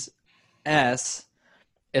Series S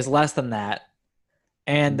is less than that,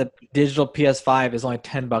 and the digital PS5 is only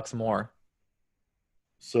 $10 more.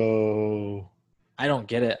 So I don't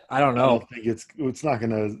get it. I don't know. I don't think it's not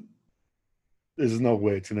gonna. There's no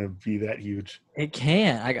way it's gonna be that huge. It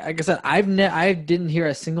can. Like I said, I didn't hear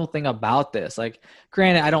a single thing about this. Like,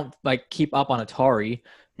 granted, I don't like keep up on Atari,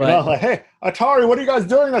 but like, hey, Atari, what are you guys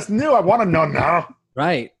doing that's new? I want to know now.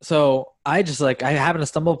 Right. So I just like I happened to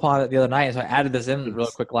stumble upon it the other night, so I added this in real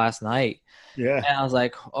quick last night. Yeah. And I was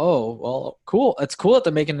like, oh, well, cool. It's cool that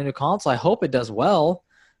they're making a new console. I hope it does well,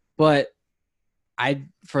 but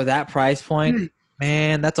for that price point,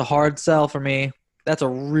 man, that's a hard sell for me. That's a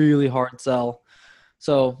really hard sell.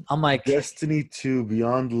 So I'm like, Destiny 2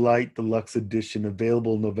 Beyond Light Deluxe Edition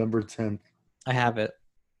available November 10th. I have it.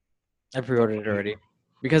 I pre-ordered it already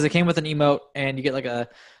because it came with an emote and you get like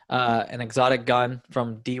an exotic gun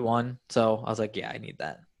from D1. So I was like, yeah, I need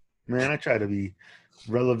that. Man, I try to be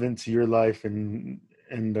relevant to your life and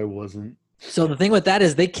I wasn't. So the thing with that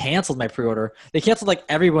is they canceled my pre-order. They canceled like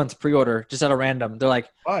everyone's pre-order just at a random. They're like,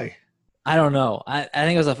 why? I don't know. I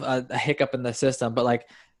think it was a hiccup in the system, but like,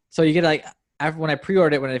 so you get like when I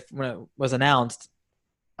pre-ordered it when it was announced,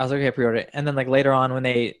 I was like, okay, I pre-ordered it, and then like later on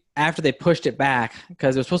after they pushed it back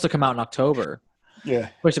because it was supposed to come out in October, yeah,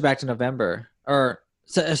 pushed it back to November, or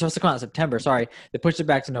so it's supposed to come out in September. Sorry, they pushed it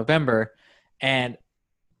back to November, and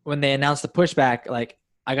when they announced the pushback, like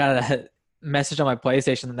I got a message on my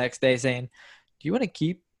PlayStation the next day saying, "Do you want to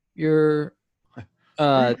keep your?"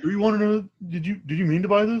 Do you want to know? Did you mean to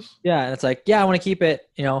buy this? Yeah, and it's like, yeah, I want to keep it,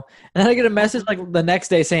 and then I get a message like the next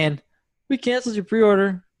day saying, we canceled your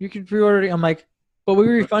pre-order. You can pre-order it. I'm like, but we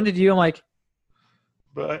refunded you. I'm like,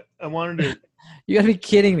 but I wanted it. You gotta be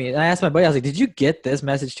kidding me. And I asked my buddy, I was like, did you get this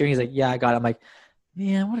message too? And he's like, yeah, I got it. I'm like,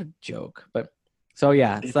 man, what a joke. But so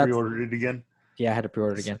yeah, You so pre-ordered it again? Yeah, I had to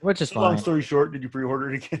pre-order it again, which is fine. Long story short, did you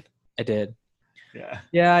pre-order it again? I did. Yeah.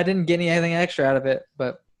 Yeah, I didn't get anything extra out of it,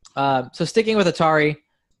 but so sticking with Atari,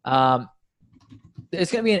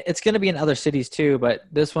 it's gonna be in other cities too, but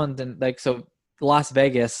this one's in like so Las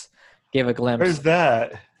Vegas gave a glimpse. Where's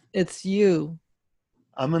that? It's you.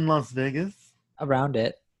 I'm in Las Vegas. Around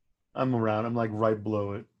it. I'm around. I'm like right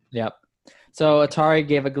below it. Yep. So Atari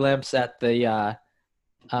gave a glimpse at the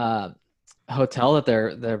hotel that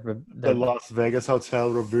they're the Las Vegas Hotel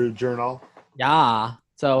Review Journal. Yeah.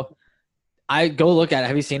 So I go look at it.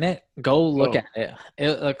 Have you seen it? Go look at it.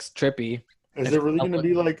 It looks trippy. Is it really going to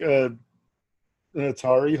be like an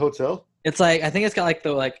Atari hotel? It's like I think it's got like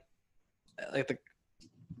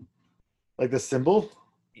the symbol.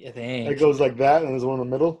 I It think. goes like that, and there's one in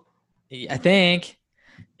the middle. I think.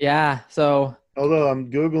 Yeah. So Although I'm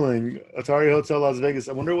googling Atari Hotel Las Vegas,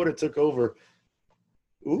 I wonder what it took over.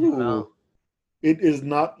 well, Ooh, it is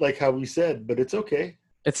not like how we said, but it's okay.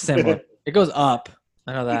 it's similar. It goes up.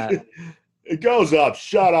 I know that. It goes up.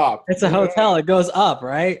 Shut up. It's a hotel. It goes up,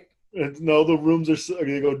 right? No, the rooms are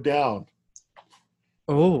they go down.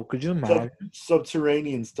 Oh, could you imagine?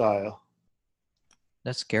 Subterranean style.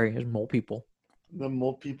 That's scary. There's mole people. The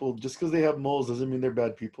mole people, just because they have moles doesn't mean they're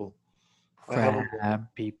bad people. I have a Crab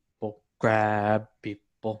people. Crab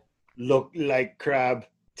people. look like crab,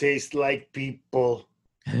 taste like people.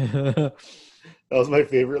 I That was my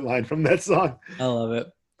favorite line from that song. love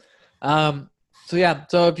it. So yeah.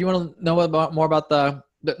 So if you want to know more about the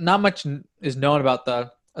not much is known about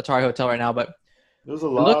the Atari Hotel right now, but There's a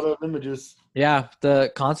lot of images. yeah,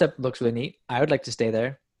 the concept looks really neat. I would like to stay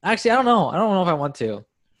there. Actually, I don't know. I don't know if I want to.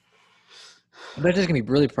 I bet it's gonna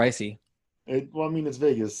be really pricey. Well, I mean, it's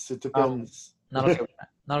Vegas. It depends. Not okay with that.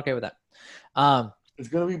 Not okay with that. It's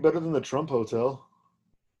gonna be better than the Trump Hotel.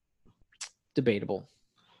 Debatable.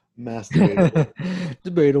 Mass debatable.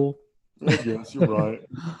 Debatable. I guess you're right.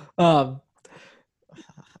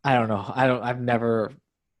 I don't know. I've never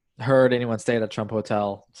heard anyone stay at a Trump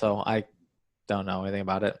hotel, so I don't know anything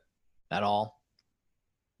about it at all.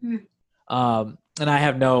 And I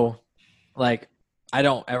have no, like, I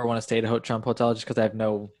don't ever want to stay at a Trump hotel just because I have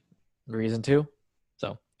no reason to.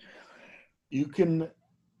 So You can.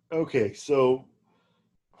 Okay, so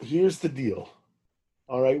here's the deal.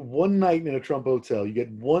 All right, one night in a Trump hotel, you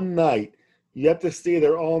get one night. You have to stay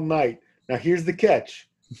there all night. Now, here's the catch.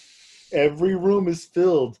 Every room is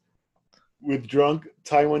filled with drunk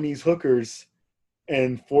Taiwanese hookers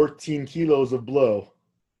and 14 kilos of blow.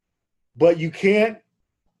 But you can't.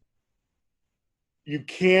 No,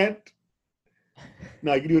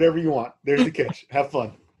 you can do whatever you want. There's the catch. Have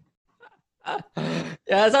fun.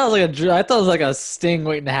 yeah, it sounds like I thought it was like a sting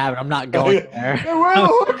waiting to happen. I'm not going there. Hey, where are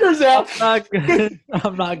the hookers at?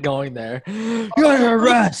 I'm not going there. You're under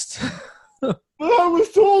arrest. But I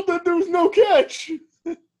was told that there was no catch.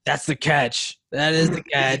 That's the catch. That is the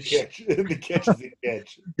catch. The catch is the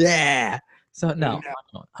catch. Yeah. So no,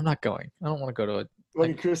 I'm not going. I don't want to go to it.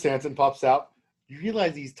 When Chris Hansen pops out, you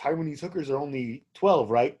realize these Taiwanese hookers are only 12,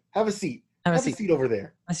 right? Have a seat. Have a seat over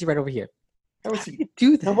there. I see right over here. Have a seat. You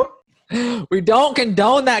do Now that. what? We don't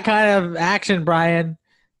condone that kind of action, Brian.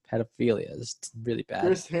 Pedophilia is really bad.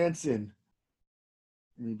 Chris Hansen.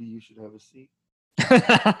 Maybe you should have a seat.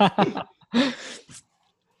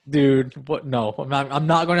 Dude, what? No, I'm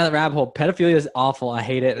not going down that rabbit hole. Pedophilia is awful. I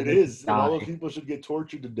hate it. It is. And all those people should get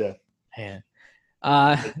tortured to death. Man.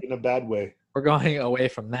 In a bad way. We're going away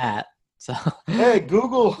from that. So hey,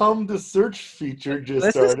 Google Hum the search feature just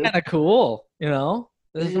this started. is kind of cool, you know?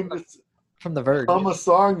 This is from the Verge. Hum a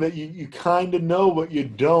song that you kind of know, but you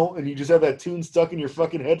don't, and you just have that tune stuck in your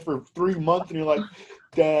fucking head for 3 months, and you're like,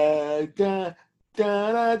 da da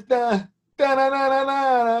da da da da da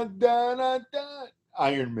da da da da.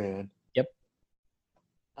 Iron Man. Yep.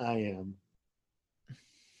 I am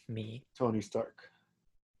Me. Tony Stark.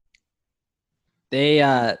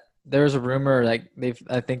 There was a rumor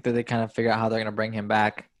I think that they kind of figure out how they're gonna bring him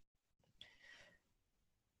back.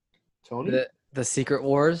 Tony? The Secret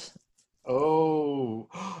Wars. Oh,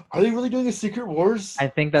 are they really doing a Secret Wars? I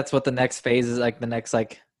think that's what the next phase is like. The next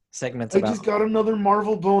segment's I about. just got another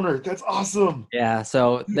Marvel boner. That's awesome. Yeah.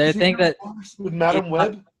 So they think that with Madam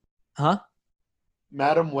Web. Huh?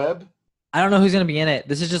 Madam Web. I don't know who's gonna be in it.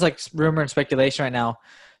 This is just like rumor and speculation right now.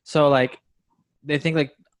 So like, they think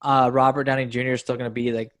like Robert Downey Jr. is still gonna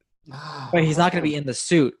be like, but he's not gonna be in the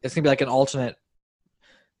suit. It's gonna be like an alternate,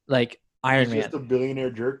 like Iron Man. Just a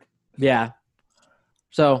billionaire jerk. Yeah.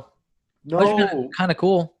 So. No. Kind of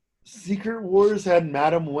cool. Secret Wars had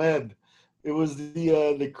Madam Web. It was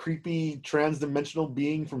the creepy trans-dimensional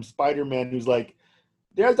being from Spider-Man who's like,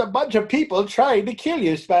 there's a bunch of people trying to kill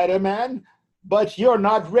you, Spider-Man, but you're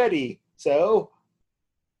not ready, so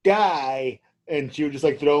die. And she would just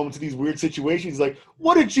like throw him into these weird situations. Like,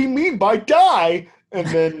 what did she mean by die? And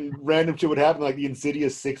then random shit would happen, like the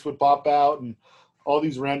Insidious 6 would pop out, and all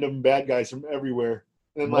these random bad guys from everywhere.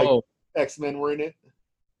 And like X-Men were in it.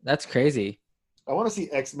 That's crazy. I want to see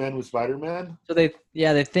X-Men with Spider-Man. So they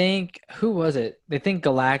think, who was it? They think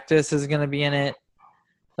Galactus is gonna be in it.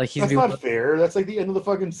 Like he's That's not fair. That's like the end of the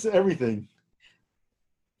fucking everything.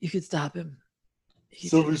 You could stop him.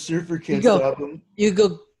 Silver Surfer can't stop him. You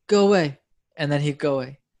go away, and then he'd go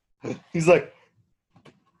away. He's like,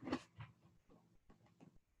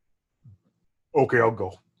 okay, I'll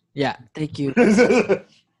go. Yeah, thank you.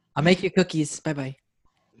 I'll make you cookies. Bye bye.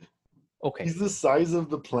 Okay. He's the size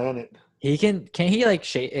of the planet. He can he like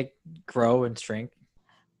grow and shrink?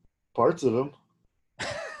 Parts of him.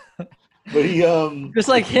 But he Just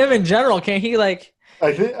like him in general, can he like?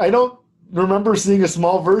 I don't remember seeing a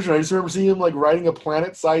small version. I just remember seeing him like riding a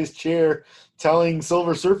planet-sized chair, telling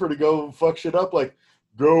Silver Surfer to go fuck shit up, like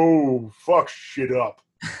go fuck shit up.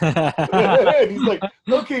 And he's like,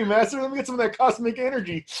 okay, master, let me get some of that cosmic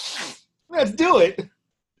energy. Let's do it.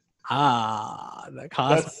 The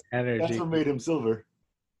cosmic energy. That's what made him silver.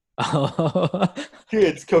 Oh.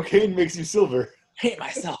 Kids, cocaine makes you silver. Hate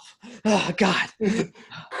myself. Oh God.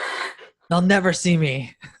 They'll never see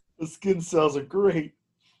me. The skin cells are great.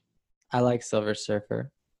 I like Silver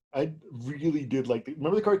Surfer. I really did like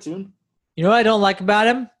remember the cartoon? You know what I don't like about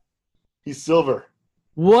him? He's silver.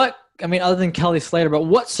 What? I mean, other than Kelly Slater, but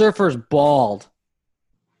what surfer's bald?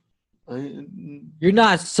 You're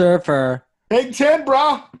not a surfer. Hang 10,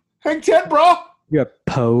 bro. Hang 10, bro. You're a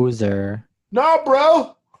poser. Nah,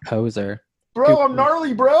 bro. Poser. Bro, Dude, I'm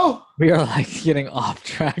gnarly, bro. We are like getting off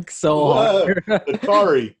track so hard.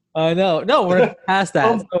 Atari. I know. No, we're past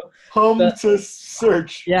that. Home to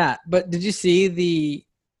search. Yeah, but did you see the?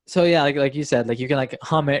 So yeah, like you said, like you can like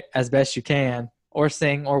hum it as best you can, or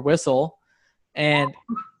sing, or whistle, and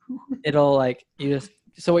it'll like you just.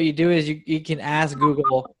 So what you do is you can ask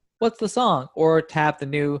Google what's the song, or tap the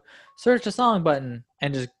new search a song button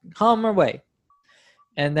and just hum away,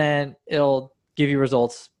 and then it'll give you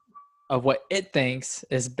results of what it thinks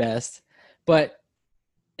is best, but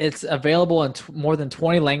it's available in more than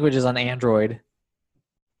 20 languages on Android,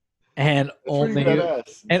 and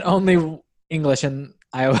only English and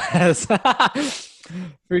iOS.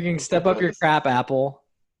 Freaking step up your crap apple.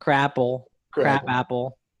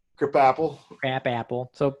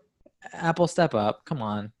 So Apple, step up. Come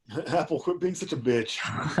on. Apple, quit being such a bitch.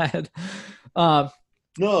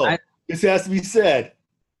 No, this has to be said.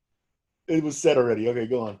 It was said already. Okay,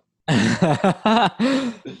 go on.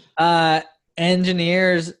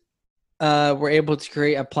 Engineers were able to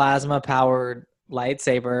create a plasma-powered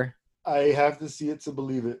lightsaber. I have to see it to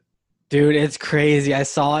believe it. Dude, it's crazy. I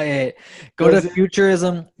saw it. Go to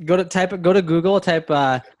Futurism. Go to Google. Type.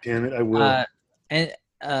 Damn it, I will. And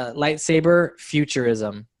lightsaber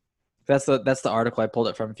futurism. That's the article I pulled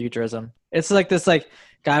it from. Futurism. It's like this like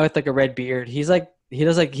guy with like a red beard. He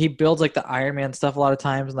builds like the Iron Man stuff a lot of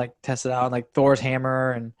times and like tests it out, and like Thor's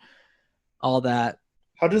hammer and all that.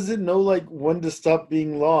 How does it know like when to stop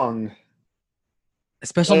being long? A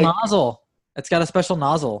special nozzle. It's got a special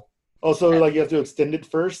nozzle. Oh, so like you have to extend it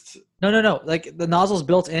first? No. Like the nozzle's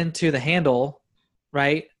built into the handle,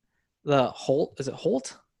 right? The Holt. Is it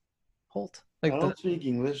Holt? Holt. Like I don't speak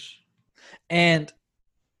English. And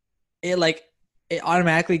it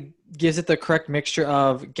automatically gives it the correct mixture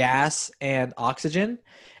of gas and oxygen,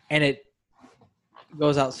 and it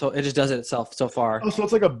goes out. So it just does it itself so far. Oh, so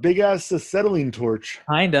it's like a big ass acetylene torch.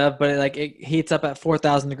 Kind of, but it heats up at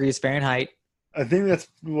 4,000 degrees Fahrenheit. I think that's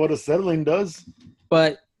what acetylene does.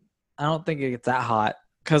 But I don't think it gets that hot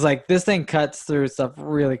because like this thing cuts through stuff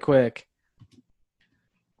really quick.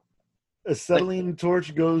 Acetylene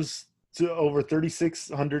torch goes to over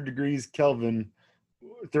 3,600 degrees Kelvin,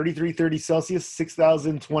 3,330 Celsius,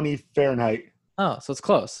 6,020 Fahrenheit. Oh, so it's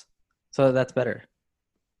close. So that's better.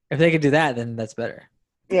 If they could do that, then that's better.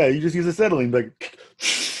 Yeah, you just use acetylene, like.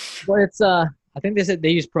 Well, it's I think they said they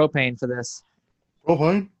use propane for this.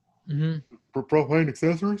 Propane? Mm-hmm. For propane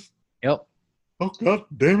accessories? Yep. Oh god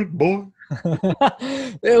damn it, boy!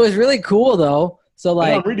 It was really cool though. So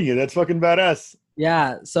like, I'm reading it. That's fucking badass.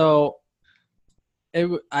 Yeah. So,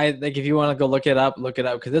 I like if you want to go look it up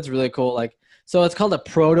because it's really cool. Like, so it's called a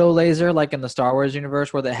proto laser, like in the Star Wars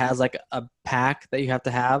universe, where it has like a pack that you have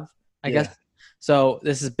to have. I guess. So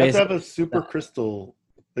this is basically you have to have a super crystal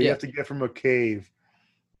that you have to get from a cave.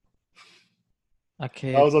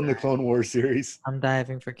 Okay. I was on the Clone Wars series. I'm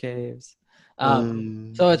diving for caves.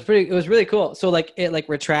 So it was really cool. So like it like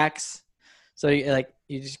retracts. So you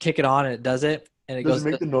just kick it on and it does it, and it does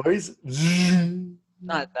it make the noise?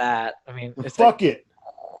 Not that. I mean, it's fuck it.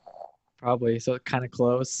 Probably. So kind of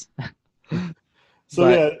close. So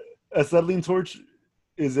yeah, acetylene torch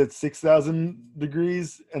is at 6,000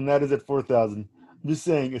 degrees, and that is at 4,000. I'm just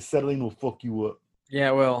saying, acetylene will fuck you up. Yeah,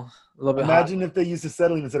 it will. A little bit. Imagine if they used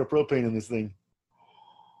acetylene instead of propane in this thing.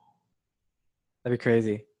 That'd be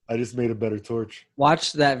crazy. I just made a better torch.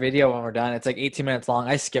 Watch that video when we're done. It's like 18 minutes long.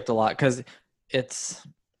 I skipped a lot because I just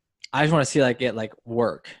want to see like it like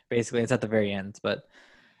work. Basically, it's at the very end. But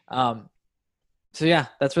so yeah,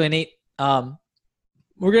 that's really neat. We're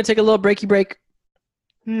gonna take a little break.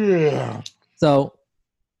 Yeah. So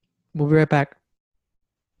we'll be right back.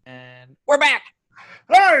 And we're back.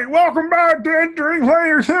 Hey, welcome back to Entering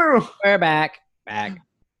Player 2. We're back.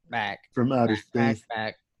 back, from outer back, space.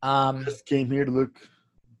 back. Just came here to look.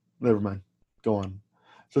 Never mind. Go on.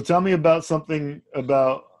 So tell me about something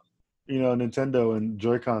about Nintendo and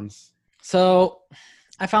Joy-Cons. So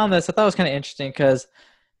I found this. I thought it was kind of interesting because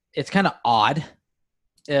it's kind of odd.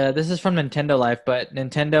 This is from Nintendo Life, but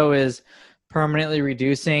Nintendo is permanently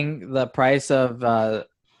reducing the price of a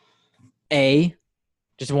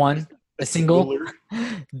single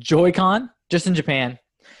Joy-Con just in Japan.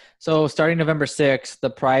 So starting November 6th,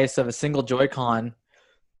 the price of a single Joy-Con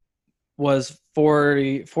was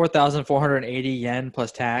 4,480 yen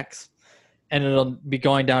plus tax, and it'll be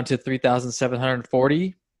going down to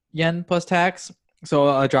 3,740 yen plus tax.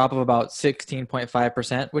 So a drop of about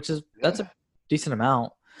 16.5%, which is that's a decent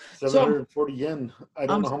amount. 740 yen. I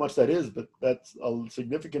don't know how much that is, but that's a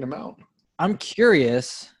significant amount. I'm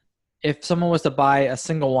curious if someone was to buy a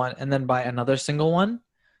single one and then buy another single one.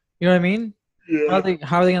 You know what I mean? Yeah.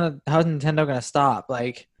 How's Nintendo gonna stop?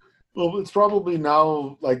 Like, well, it's probably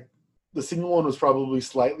now like the single one was probably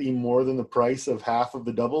slightly more than the price of half of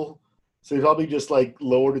the double. So they probably just like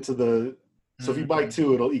lowered it to the. So if you buy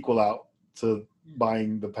two, it'll equal out to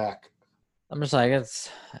buying the pack. I'm just like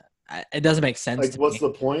it doesn't make sense. Like, what's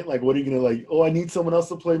the point? Like, what are you gonna like? Oh, I need someone else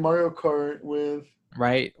to play Mario Kart with.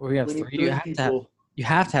 Right, we have three. You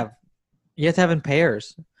have to have in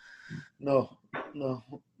pairs. No,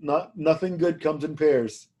 nothing good comes in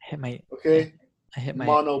pairs. I hit my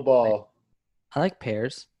mono ball. I like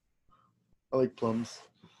pairs. I like plums.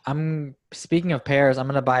 I'm speaking of pairs. I'm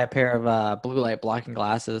gonna buy a pair of blue light blocking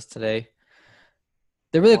glasses today.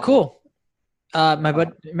 They're really cool. My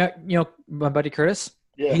buddy Curtis.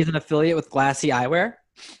 Yeah. He's an affiliate with Glassy Eyewear.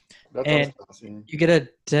 And you get a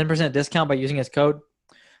 10% discount by using his code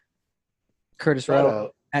Curtis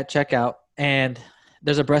Rowe at checkout. And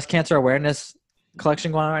there's a breast cancer awareness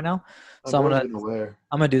collection going on right now. So I'm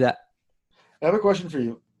gonna do that. I have a question for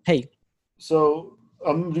you. Hey. So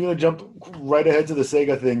I'm gonna jump right ahead to the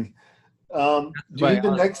Sega thing. So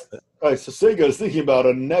Sega is thinking about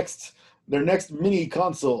their next mini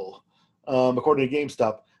console, according to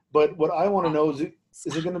GameStop. But what I want to know is it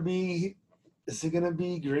gonna be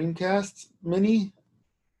Dreamcast Mini?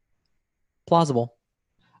 Plausible.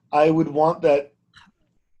 I would want that.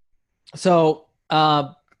 So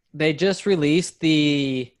they just released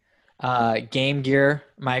the Game Gear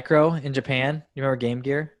Micro in Japan. You remember Game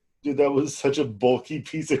Gear? Dude, that was such a bulky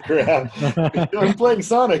piece of crap. I'm playing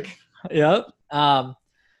Sonic. Yep. But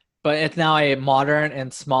it's now a modern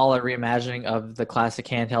and smaller reimagining of the classic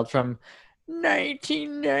handheld from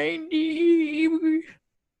 1990.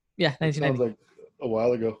 Yeah, 1990. Sounds like a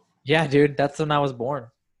while ago. Yeah, dude, that's when I was born.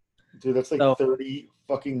 Dude, that's like 30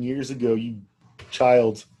 fucking years ago, you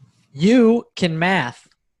child. You can math.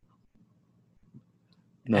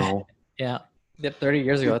 No. Yeah. Yep, 30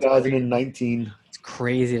 years ago. 2019. It's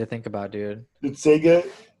crazy to think about, dude. Dude, Sega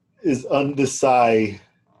is undecide.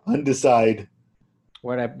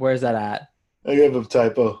 Where's that at? I have a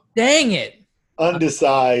typo. Dang it. They're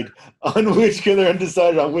undecided on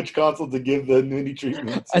which console to give the mini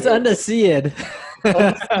treatment. It's undecide.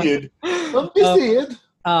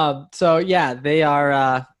 Undecide. So yeah, they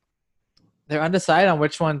are they're undecided on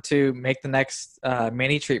which one to make the next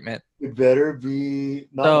mini treatment. It better be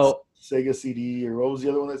not Sega CD, or what was the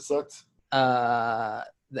other one that sucked? The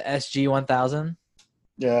SG-1000.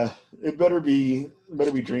 Yeah, it better be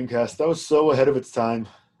Dreamcast. That was so ahead of its time.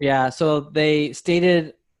 Yeah, so they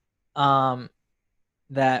stated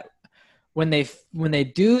that when they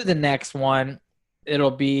do the next one,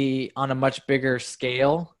 it'll be on a much bigger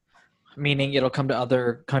scale, meaning it'll come to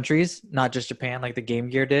other countries, not just Japan, like the Game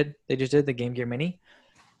Gear did. They just did the Game Gear Mini.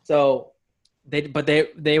 So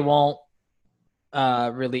they won't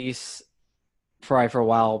release for a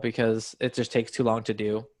while because it just takes too long to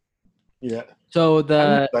do. Yeah. So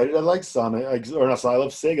I like Sonic, I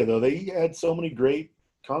love Sega though. They had so many great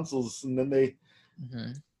consoles, and then they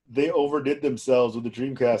overdid themselves with the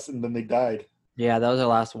Dreamcast, and then they died. Yeah, that was their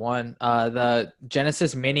last one. The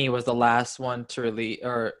Genesis Mini was the last one to release,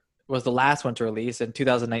 in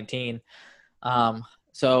 2019.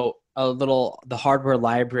 So the hardware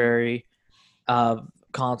library of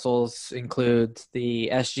consoles includes the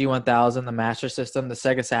SG-1000, the Master System, the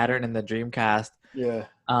Sega Saturn, and the Dreamcast. Yeah.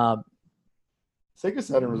 Sega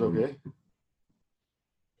Saturn was okay.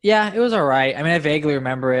 Yeah, it was all right. I mean, I vaguely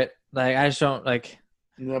remember it. Like, I just don't like.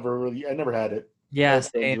 I never had it. Yeah,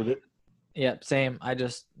 same. Yeah, same. I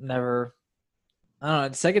just never. I don't know.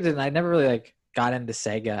 Sega didn't. I never really got into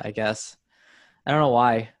Sega, I guess. I don't know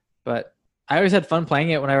why, but I always had fun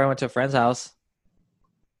playing it whenever I went to a friend's house.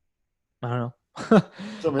 I don't know.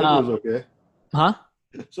 So maybe it was okay. Huh?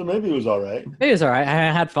 So maybe it was all right. It was all right.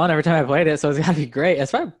 I had fun every time I played it, so it's gotta be great.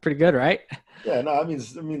 It's probably pretty good, right? Yeah, no, I mean,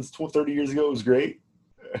 30 years ago it was great.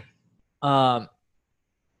 Um,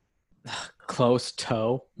 close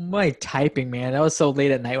toe. My typing, man. That was so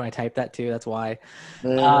late at night when I typed that too. That's why.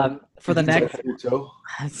 Man, For the you can next, type on your toe.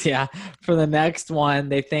 yeah, for the next one,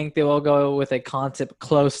 they think they will go with a concept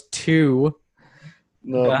close to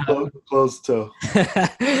No, closed toe.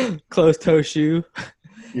 close toe shoe.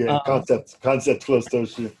 Yeah, concept closed toe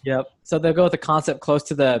shoe. Yep. So they'll go with a concept close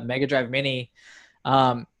to the Mega Drive Mini.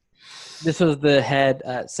 Um, this was the head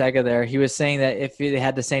at Sega there. He was saying that if they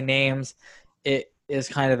had the same names, it is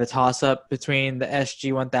kind of a toss up between the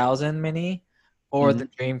SG-1000 Mini or the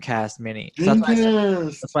Dreamcast Mini. So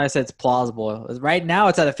that's why I said it's plausible. Right now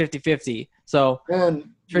it's at a 50-50. So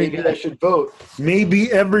Man, pretty maybe good. I should vote.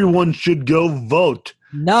 Maybe everyone should go vote.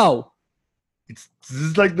 No. This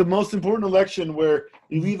is like the most important election where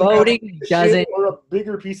you either Voting have a piece of doesn't shit or a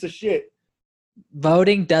bigger piece of shit.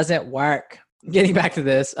 Voting doesn't work. Getting back to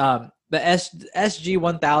this, the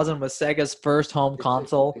SG-1000 was Sega's first home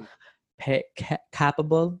console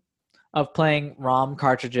capable of playing ROM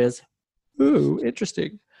cartridges. Ooh,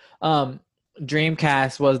 interesting.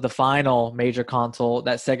 Dreamcast was the final major console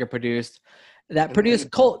that Sega produced that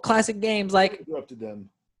produced cult classic games like Up to them.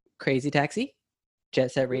 Crazy Taxi,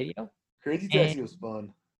 Jet Set Radio, Crazy Taxi was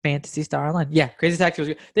fun. Phantasy Star Online. Yeah, Crazy Taxi was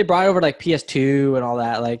good. They brought it over like PS2 and all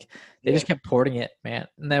that. Like they just kept porting it, man.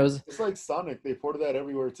 And that was it's like Sonic. They ported that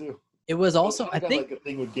everywhere too. It was also I got think like a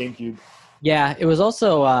thing with GameCube. Yeah, it was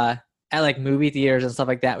also at like movie theaters and stuff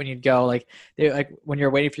like that when you'd go like they like when you're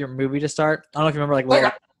waiting for your movie to start. I don't know if you remember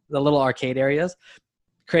like the little arcade areas.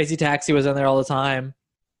 Crazy Taxi was in there all the time.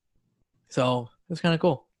 So it was kind of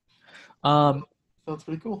cool. Sounds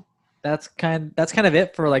pretty cool. That's kind of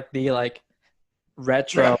it for like the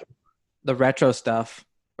retro the retro stuff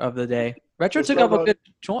of the day. Retro took up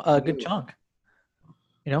a good chunk.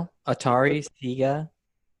 You know, Atari, Sega.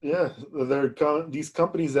 Yeah, they're these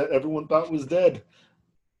companies that everyone thought was dead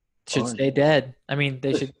should stay dead. I mean,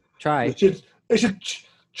 they should try. They should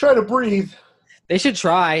try to breathe. They should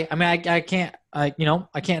try. I mean, I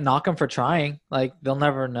can't knock them for trying. Like they'll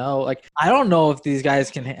never know. Like I don't know if these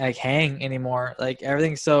guys can like hang anymore. Like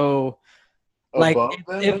everything's so. Like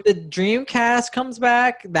if the Dreamcast comes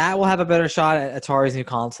back, that will have a better shot at Atari's new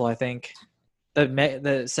console. I think the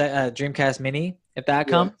Dreamcast Mini, if that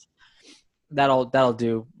comes, that'll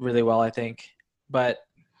do really well. I think, but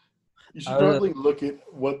you should probably look at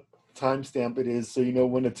what timestamp it is so you know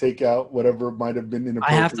when to take out whatever might have been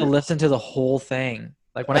inappropriate. I have to listen to the whole thing.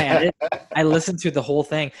 Like when I edit, I listen to the whole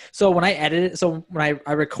thing. So when I edit it, so when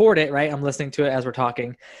I record it, right, I'm listening to it as we're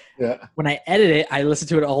talking. Yeah. When I edit it, I listen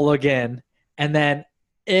to it all again. And then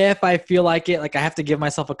if I feel like it, like I have to give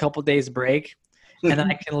myself a couple days break and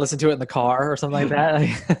then I can listen to it in the car or something like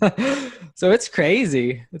that. So it's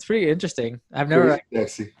crazy. It's pretty interesting. I've never.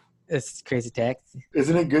 Taxi. It's Crazy Taxi.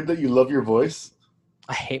 Isn't it good that you love your voice?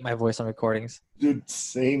 I hate my voice on recordings. Dude,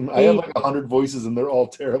 same. I have like 100 voices and they're all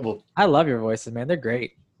terrible. I love your voices, man. They're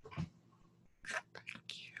great.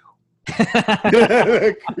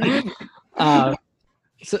 Thank you.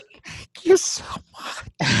 So, thank you so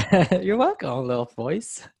much. You're welcome, little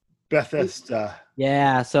voice. Bethesda.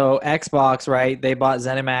 Yeah, so Xbox, right? They bought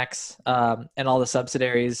ZeniMax and all the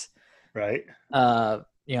subsidiaries. Right.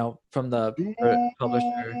 You know, from the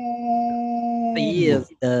publisher.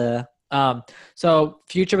 So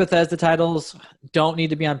future Bethesda titles don't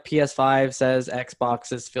need to be on PS5, says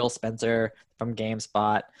Xbox's Phil Spencer from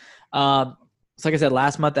GameSpot. So like I said,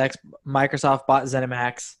 last month Microsoft bought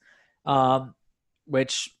ZeniMax,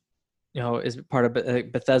 which is part of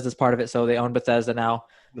Bethesda's part of it, so they own Bethesda now.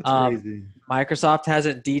 That's crazy. Microsoft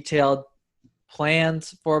hasn't detailed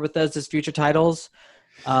plans for Bethesda's future titles,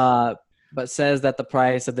 but says that the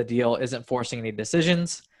price of the deal isn't forcing any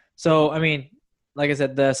decisions. So, I mean, like I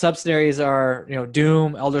said, the subsidiaries are,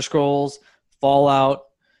 Doom, Elder Scrolls, Fallout.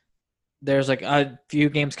 There's like a few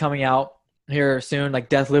games coming out here soon, like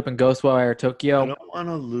Deathloop and Ghostwire Tokyo. I don't want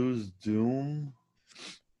to lose Doom.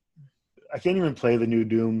 I can't even play the new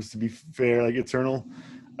Dooms, to be fair. Like Eternal,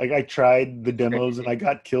 like I tried the demos and I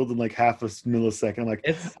got killed in like half a millisecond. I'm like,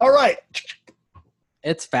 all right.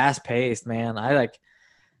 It's fast paced, man. I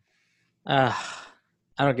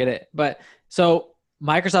don't get it. But so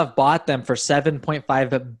Microsoft bought them for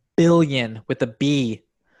 $7.5 billion with a B.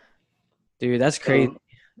 Dude, that's crazy.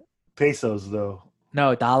 Pesos, though.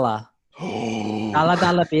 No, dollar.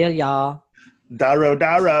 Dollar bill, y'all. Daro.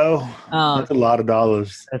 That's a lot of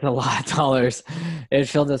dollars. That's a lot of dollars. It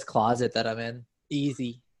filled this closet that I'm in.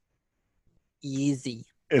 Easy. If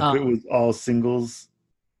it was all singles.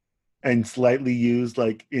 and slightly used,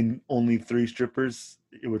 like in only 3 strippers,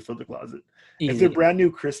 it would fill the closet. If Easy. they're brand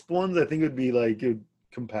new crisp ones, I think it would be like, it would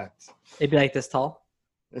compact. It'd be like this tall.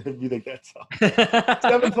 It'd be like that.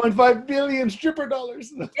 7.5 billion stripper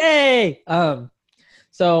dollars. Yay!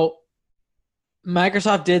 So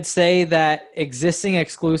Microsoft did say that existing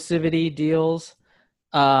exclusivity deals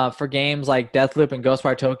for games like Deathloop and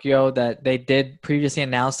Ghostwire Tokyo that they did previously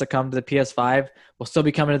announce to come to the PS5 will still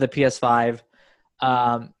be coming to the PS5.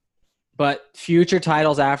 But future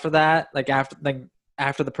titles after that, like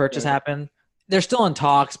after the purchase happened, they're still in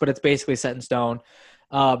talks, but it's basically set in stone.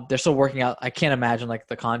 They're still working out. I can't imagine like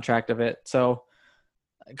the contract of it. So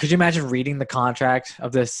could you imagine reading the contract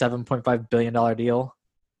of this $7.5 billion deal?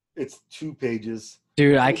 It's 2 pages.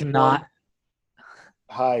 Dude, I cannot.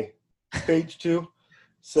 Hi. Page 2,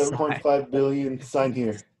 7.5 billion. Sign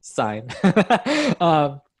here. Sign.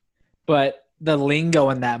 But the lingo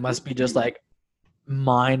in that must be just like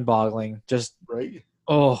mind-boggling. Just right.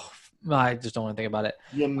 Oh, I just don't want to think about it.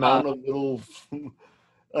 The amount of little,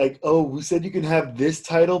 like, oh, we said you can have this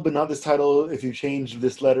title, but not this title if you change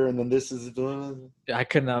this letter, and then this is. I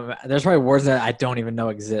couldn't. There's probably words that I don't even know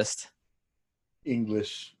exist.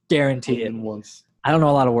 English. Guarantee it. Once. I don't know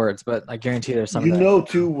a lot of words, but I guarantee there's some. You know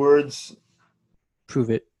 2 words. Prove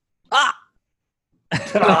it. Ah.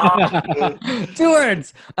 2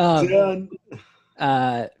 words. Done.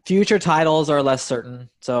 Future titles are less certain,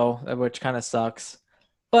 so which kind of sucks.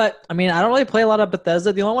 But I mean, I don't really play a lot of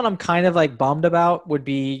Bethesda. The only one I'm kind of like bummed about would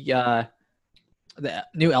be the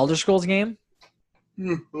new Elder Scrolls game.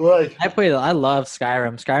 Right. I love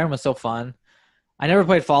Skyrim. Skyrim was so fun. I never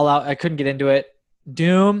played Fallout. I couldn't get into it.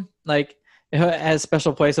 Doom, like it has a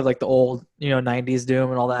special place of like the old, 90s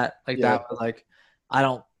Doom and all that. Like that was like, I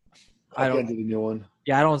don't can't do the new one.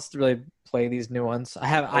 Yeah, I don't really play these new ones. I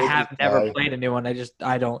have never played a new one.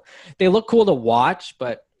 I don't. They look cool to watch,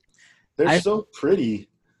 but they're so pretty.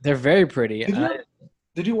 They're very pretty.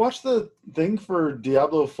 Did you watch the thing for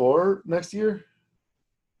Diablo 4 next year?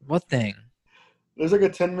 What thing? There's like a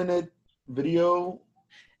 10-minute video.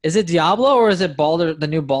 Is it Diablo or is it the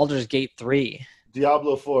new Baldur's Gate 3?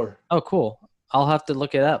 Diablo 4. Oh, cool. I'll have to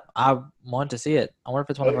look it up. I want to see it. I wonder if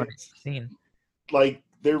it's one I've already seen. Like,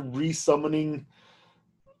 they're resummoning.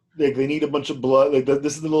 Like, they need a bunch of blood. Like,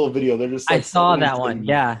 this is the little video. They're just. Like, I saw that one.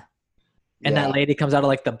 Yeah. And that lady comes out of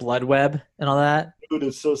like the blood web and all that. Dude,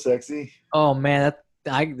 it's so sexy. Oh man,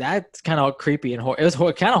 that's kind of creepy and it was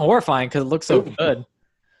kind of horrifying because it looks so good.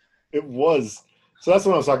 It was. So that's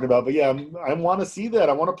what I was talking about. But yeah, I want to see that.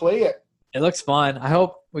 I want to play it. It looks fun. I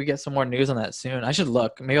hope we get some more news on that soon. I should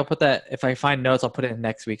look. Maybe I'll put that. If I find notes, I'll put it in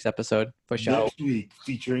next week's episode for sure. Next week,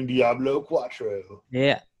 featuring Diablo 4.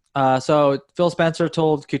 Yeah. So Phil Spencer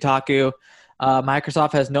told Kotaku,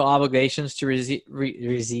 Microsoft has no obligations to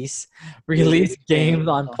release games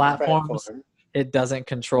on platforms it doesn't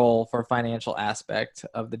control for financial aspect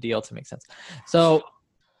of the deal to make sense. So,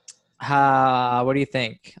 what do you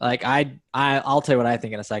think? Like, I'll tell you what I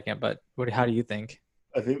think in a second, but how do you think?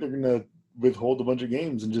 I think they're gonna withhold a bunch of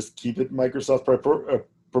games and just keep it Microsoft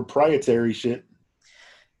proprietary shit.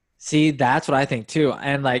 See, that's what I think too,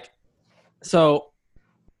 and like, so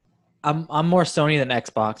I'm more Sony than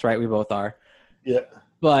Xbox, right? We both are. Yeah.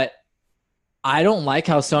 But I don't like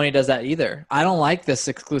how Sony does that either. I don't like this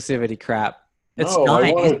exclusivity crap. It's I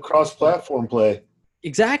nice. want a cross-platform play.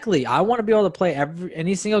 Exactly. I want to be able to play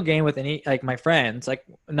any single game with my friends. Like,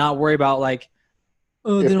 not worry about like,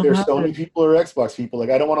 if they're Sony people or Xbox people. Like,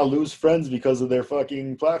 I don't want to lose friends because of their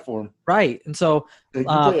fucking platform. Right. And so, you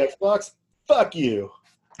play Xbox? Fuck you.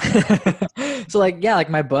 So like, yeah, like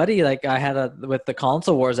my buddy, like I had with the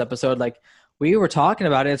Console Wars episode, like we were talking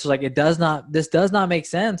about it. It's like this does not make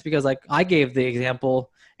sense because like I gave the example,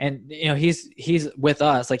 and he's with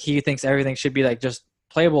us, like he thinks everything should be like just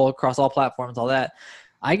playable across all platforms, all that.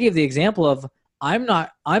 I gave the example of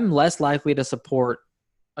I'm less likely to support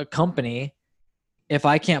a company if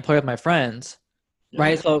I can't play with my friends,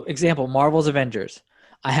 right? So example, Marvel's Avengers.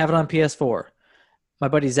 I have it on PS4. My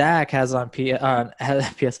buddy Zach has it on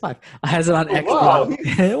PS5. I has it on Xbox. Wow,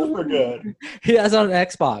 he's super good. He has it on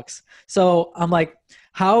Xbox. So I'm like,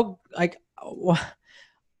 how? Like,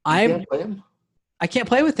 I can't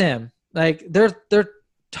play with him. Like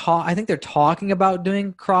I think they're talking about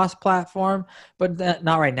doing cross-platform, but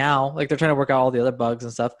not right now. Like they're trying to work out all the other bugs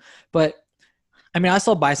and stuff. But I mean, I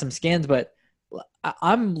still buy some skins, but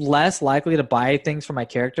I'm less likely to buy things for my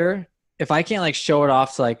character if I can't like show it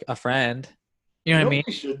off to like a friend. You know what I mean? What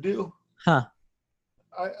we should do? Huh.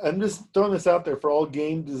 I'm just throwing this out there for all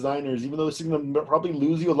game designers. Even though it's going to probably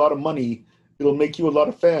lose you a lot of money, it'll make you a lot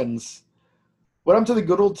of fans. What happened to the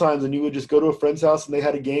good old times when you would just go to a friend's house and they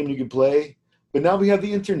had a game and you could play? But now we have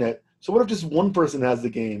the internet. So what if just one person has the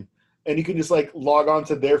game and you can just like log on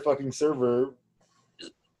to their fucking server?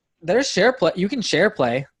 There's share play. You can share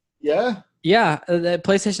play. Yeah. Yeah, the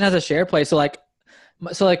PlayStation has a share play. So like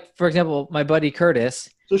for example, my buddy Curtis.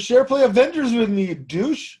 So share play Avengers with me, you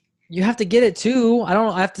douche. You have to get it too. I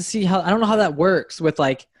have to see how. I don't know how that works with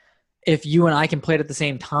like if you and I can play it at the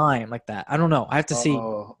same time like that. I don't know. I have to see.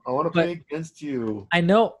 Oh, I want to play against you. I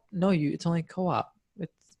know. No, it's only co-op.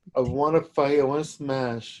 It's I want to fight. I want to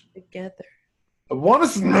smash. together. I want to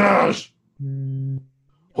smash.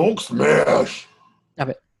 Hulk smash. Stop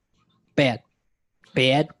it. Bad.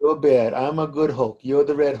 You're bad. I'm a good Hulk. You're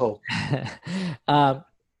the Red Hulk. Well,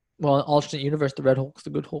 in alternate universe, the Red Hulk's the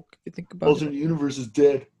good Hulk. If you think about Alternate universe is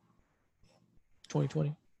dead.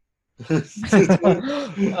 2020.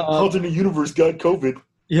 Alternate universe got COVID.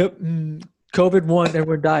 Yep. COVID won.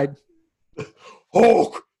 Everyone died.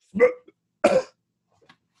 Hulk.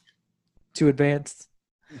 Too advanced.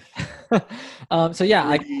 So yeah,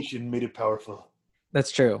 Radiation made it powerful.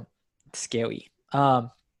 that's true. It's scary.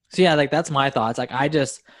 So yeah, like that's my thoughts. Like I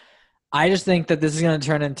just think that this is gonna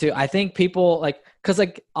turn into. I think people like because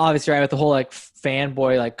like obviously right with the whole like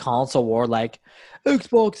fanboy like console war like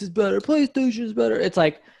Xbox is better, PlayStation is better. It's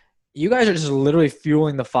like you guys are just literally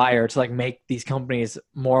fueling the fire to like make these companies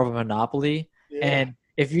more of a monopoly. Yeah. And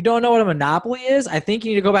if you don't know what a monopoly is, I think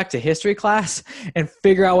you need to go back to history class and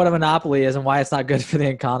figure out what a monopoly is and why it's not good for the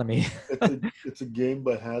economy. It's a game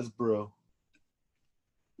by Hasbro.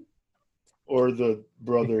 Or the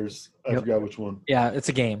brothers. I forgot which one. Yeah, it's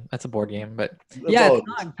a game. That's a board game. But That's yeah, all it's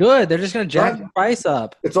not good. They're just going to jack Not- the price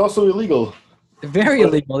up. It's also illegal. Very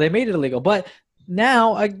illegal. They made it illegal. But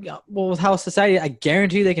now, with how society, I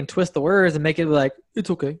guarantee they can twist the words and make it like, it's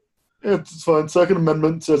okay. Yeah, it's fine. Second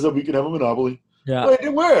Amendment says that we can have a monopoly. Yeah.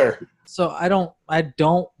 Wait, where? So I don't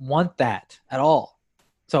want that at all.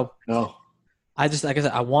 So No. I just, like I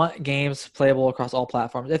said, I want games playable across all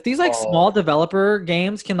platforms. If these like small developer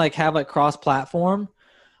games can like have like cross-platform,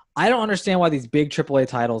 I don't understand why these big AAA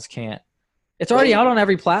titles can't. It's already out on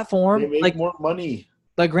every platform. They make Like more money.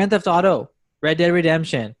 Grand Theft Auto, Red Dead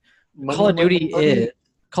Redemption, Call of Duty money.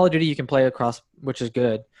 Call of Duty you can play across, which is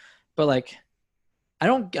good. But like, I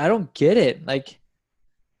don't get it. Like,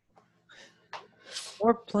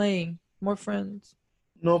 more playing, more friends.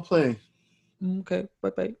 No playing. Okay,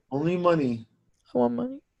 bye. Only money. I want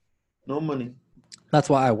money. No money. That's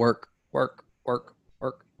why I work. Or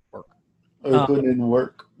putting in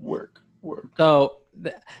work. So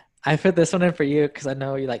I put this one in for you because I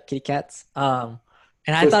know you like kitty cats. And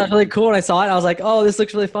I thought it was really cool when I saw it. I was like, oh, this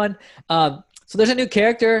looks really fun. So there's a new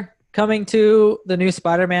character coming to the new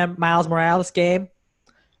Spider-Man Miles Morales game.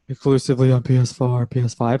 Exclusively on PS4,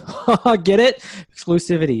 PS5. Get it?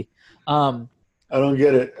 Exclusivity. I don't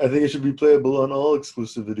get it. I think it should be playable on all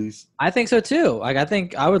exclusivities. I think so too. Like I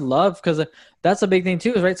think I would love because that's a big thing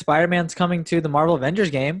too. Is right? Spider-Man's coming to the Marvel Avengers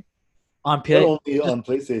game on Not only on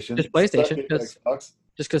PlayStation. just PlayStation, It's Xbox.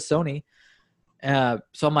 just because Sony.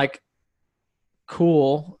 So I'm like,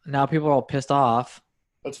 cool. Now people are all pissed off.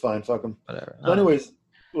 That's fine. Fuck them. Whatever. So anyways,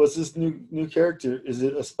 what's this new character? Is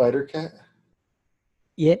it a spider cat?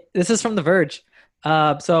 Yeah, this is from The Verge.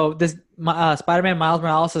 So this Spider-Man Miles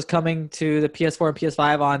Morales is coming to the PS4 and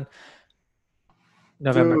PS5 on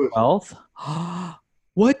November 12th.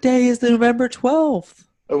 What day is the November 12th?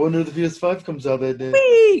 I wonder if the PS5 comes out that day.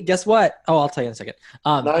 Whee! Guess what? Oh, I'll tell you in a second.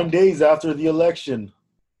 9 days after the election.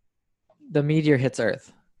 The meteor hits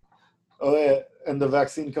Earth. Oh yeah, and the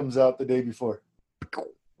vaccine comes out the day before.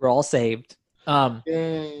 We're all saved.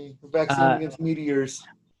 Yay! Vaccine against meteors.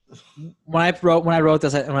 When I wrote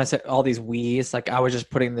this, when I said all these we's, like I was just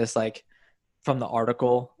putting this like from the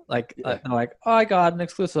article, like like oh, I got an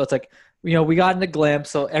exclusive. So it's like we got a glimpse.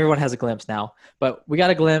 So everyone has a glimpse now, but we got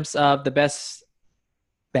a glimpse of the best.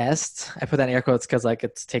 I put that in air quotes because like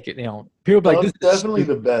it's taking people be like It's definitely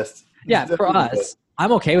the best. Yeah, for us,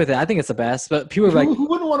 I'm okay with it. I think it's the best. But people are like, who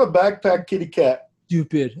wouldn't want a backpack kitty cat?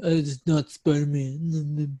 Stupid. It's not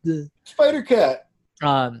Spider-Man. Spider cat.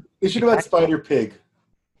 They should have had Spider Pig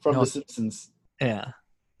from No. The Simpsons. Yeah.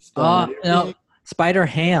 Spider No, Spider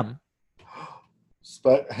Ham.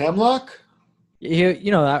 Hamlock?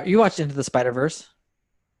 You watched Into the Spider-Verse.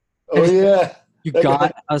 Oh yeah. You That got.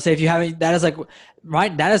 guy- I would say if you haven't, that is like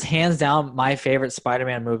right. That is hands down my favorite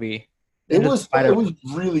Spider-Man movie. It Into the was Spider-Verse.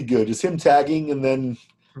 really good. Just him tagging and then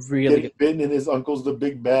Really getting bitten, and his uncle's the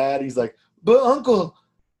big bad. He's like, but uncle,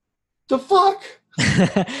 the fuck?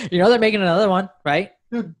 good. They're making another one, right?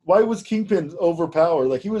 Dude, why was Kingpin overpowered?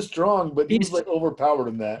 Like, he was strong, but he was like overpowered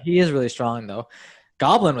in that. He is really strong though.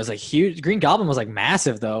 Goblin was like huge. Green Goblin was like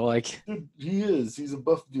massive though. Like Dude, he is. He's a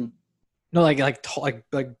buff dude. no, like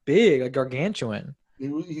big, like gargantuan.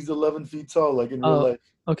 He's 11 feet tall, like in real Oh, life.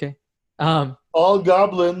 okay. All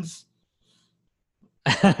goblins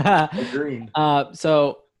are green.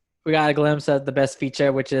 So we got a glimpse of the best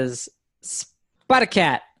feature, which is Spider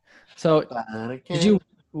Cat. So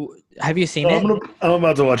have you seen it? I'm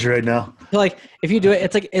about to watch it right now. So, like, if you do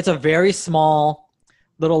it, it's a very small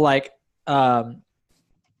little like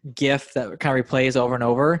GIF that kind of replays over and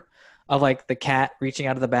over of like the cat reaching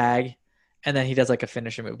out of the bag, and then he does like a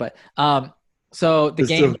finisher move. But so the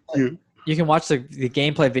game, so cute. You can watch the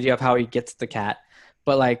gameplay video of how he gets the cat.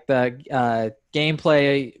 But like the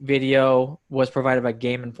gameplay video was provided by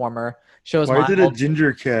Game Informer. Shows Why is it a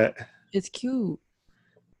ginger cat? It's cute.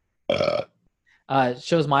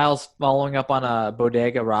 Shows Miles following up on a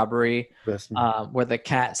bodega robbery, where the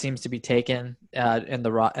cat seems to be taken in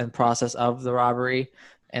the process of the robbery,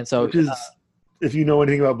 and so which is, if you know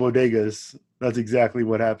anything about bodegas, that's exactly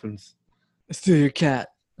what happens. Steal your cat.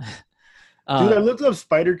 Dude, I looked up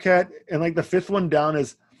Spider Cat, and like the fifth one down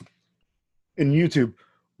is in YouTube.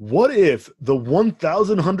 What if the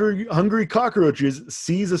 1,000 hungry cockroaches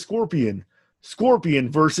sees a scorpion?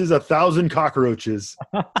 Scorpion versus 1,000 cockroaches.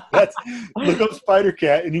 That's look up Spider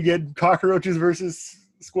Cat, and you get cockroaches versus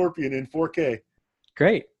scorpion in 4K.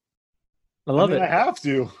 Great, I love it. I have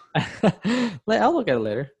to. I'll look at it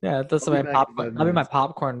later. Yeah, that's my popcorn. That'll be my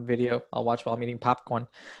popcorn video. I'll watch while I'm eating popcorn.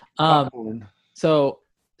 So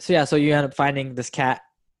you end up finding this cat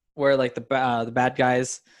where like the bad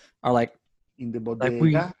guys are like in the bodega.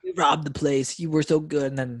 Like we robbed the place. You were so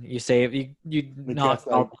good, and then you save you knock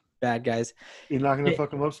out bad guys. You're not gonna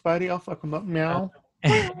fuck him up, Spidey? I'll fuck him up now.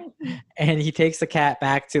 And he takes the cat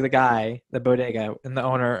back to the guy, the bodega, and the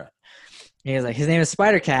owner. He's like, his name is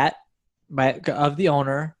Spider Cat, of the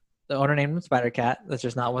owner. The owner named him Spider Cat. That's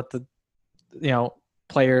just not what the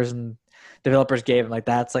players and developers gave him. Like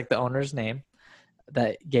that's like the owner's name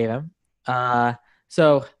that gave him.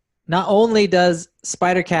 So not only does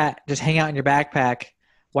Spider Cat just hang out in your backpack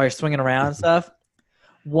while you're swinging around and stuff,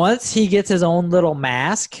 once he gets his own little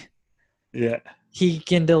mask, he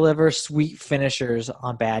can deliver sweet finishers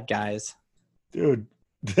on bad guys. Dude,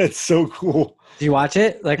 that's so cool. Do you watch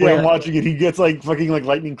it? Like, I'm watching it. He gets like fucking like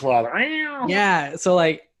lightning claw. Yeah. So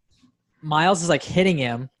like Miles is like hitting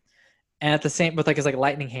him, and at the same with like his like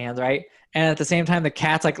lightning hands, right? And at the same time, the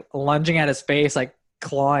cat's like lunging at his face, like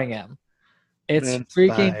clawing him. It's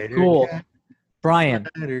freaking cool. Cat. Brian.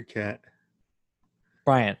 Spider Cat.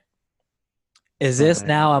 Brian. Is this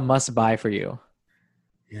now a must buy for you?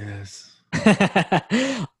 Yes.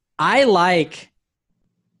 I liked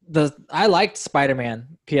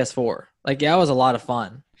Spider-Man PS4. Like, yeah, it was a lot of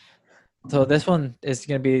fun. So this one is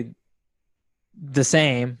going to be the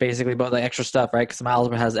same, basically, but like extra stuff, right? Because Miles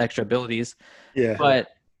has extra abilities. Yeah. But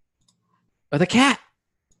with a cat.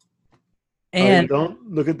 And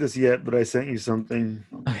don't look at this yet, but I sent you something.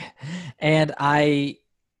 Okay. And I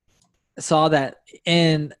saw that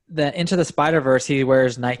in the Into the Spider-Verse, he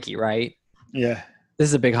wears Nike, right? Yeah. This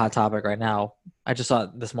is a big hot topic right now. I just saw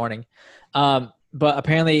it this morning. But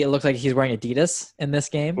apparently it looks like he's wearing Adidas in this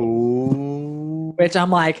game. Ooh. Which I'm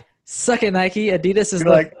like, suck it, Nike. Adidas is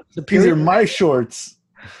these are my shorts.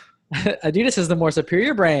 Adidas is the more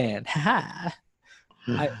superior brand. I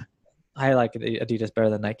like Adidas better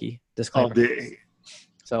than Nike. Disclaimer. All day.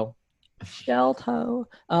 So, shell toe.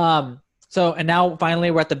 So, and now finally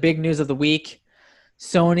we're at the big news of the week.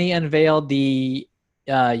 Sony unveiled the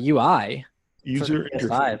UI. User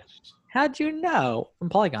interface. How'd you know? From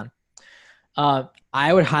Polygon.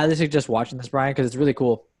 I would highly suggest watching this, Brian, because it's really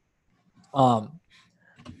cool. So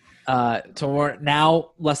we're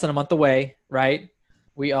now less than a month away, right?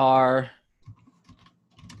 We are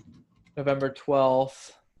November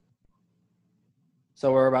 12th.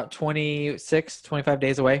 So we're about 25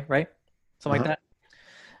 days away, right? Something like that.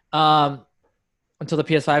 Until the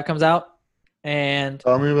PS5 comes out. And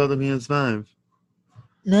tell me about the PS5.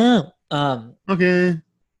 No. Okay.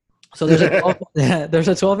 So there's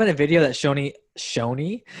a 12-minute video that Sony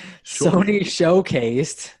showcased.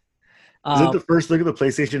 Is it the first look at the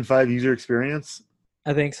PlayStation 5 user experience?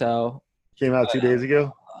 I think so. Came out 2 days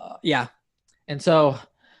ago? Yeah. And so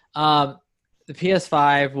the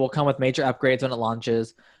PS5 will come with major upgrades when it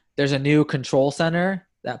launches. There's a new control center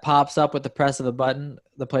that pops up with the press of the button,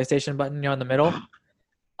 the PlayStation button, in the middle.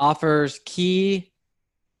 Offers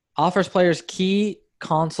players key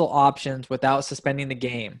console options without suspending the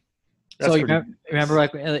game. That's so you remember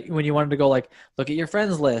like when you wanted to go like look at your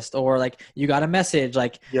friends list, or like you got a message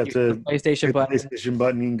like the PlayStation button. PlayStation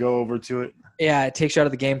button, you can go over to it. Yeah, it takes you out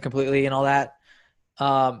of the game completely and all that.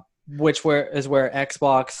 Is where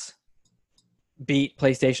Xbox beat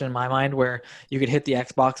PlayStation in my mind, where you could hit the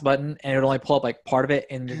Xbox button and it would only pull up like part of it,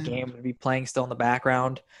 and your game would be playing still in the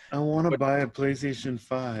background. I want to buy a PlayStation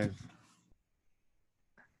 5.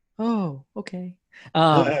 Oh, okay.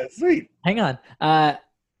 Sweet. Hang on.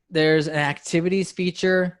 There's an activities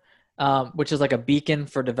feature, which is like a beacon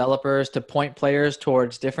for developers to point players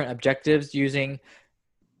towards different objectives using.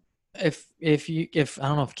 If I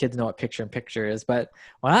don't know if kids know what picture in picture is, but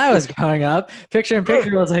when I was growing up, picture in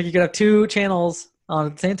picture was like you could have two channels on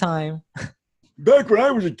at the same time. Back when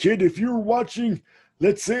I was a kid, if you were watching,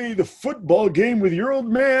 let's say, the football game with your old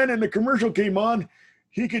man and the commercial came on,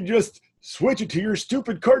 he could just switch it to your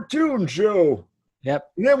stupid cartoon show.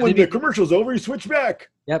 Yep. And then when the commercial's over, you switch back.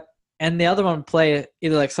 Yep. And the other one would play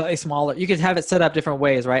either like slightly smaller. You could have it set up different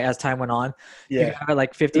ways, right, as time went on. Yeah. You could have it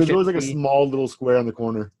like 50-50. It was always like a small little square in the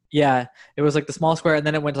corner. Yeah. It was like the small square, and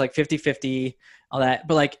then it went to like 50-50, all that.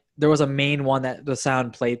 But like there was a main one that the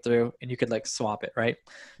sound played through, and you could like swap it, right?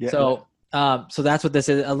 Yeah. So so that's what this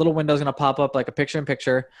is. A little window is going to pop up like a picture in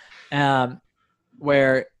picture,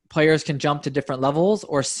 where players can jump to different levels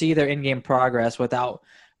or see their in-game progress without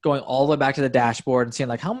going all the way back to the dashboard and seeing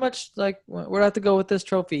like how much, like where do I have to go with this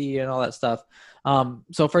trophy and all that stuff.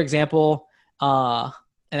 So for example, an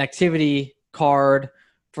activity card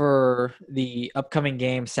for the upcoming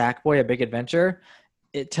game Sackboy: A Big Adventure,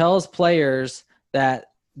 it tells players that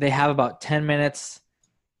they have about 10 minutes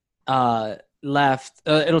left.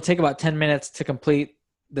 It'll take about 10 minutes to complete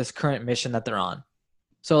this current mission that they're on.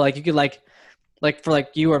 So like you could like for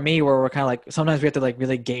like you or me, where we're kind of like sometimes we have to like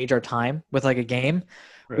really gauge our time with like a game.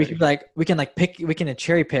 Right. We can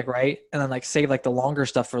cherry pick, right, and then like save like the longer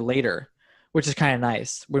stuff for later, which is kind of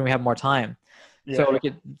nice when we have more time. Yeah. So we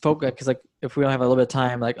could focus, because like if we don't have a little bit of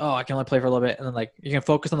time, like I can only play for a little bit, and then like you can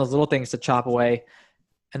focus on those little things to chop away,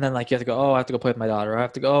 and then like you have to go, I have to go play with my daughter, or I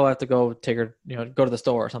have to go take her, go to the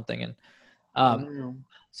store or something, and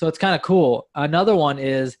so it's kind of cool. Another one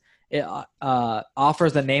is it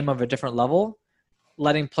offers the name of a different level,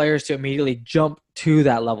 letting players to immediately jump to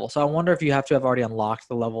that level. So I wonder if you have to have already unlocked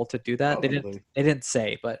the level to do that. Probably. They didn't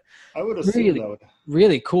say, but I would assume really, that would.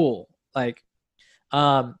 Really cool. Like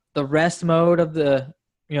the rest mode of the,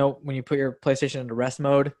 when you put your PlayStation into rest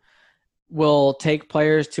mode, will take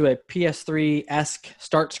players to a PS3-esque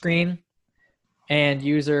start screen and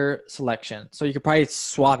user selection. So you could probably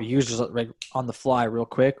swap users like on the fly real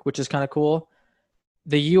quick, which is kind of cool.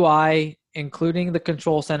 The UI, including the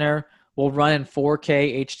control center, will run in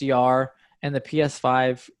 4K HDR, and the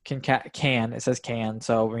PS5 can. It says can,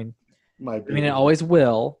 so I mean it always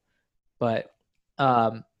will, but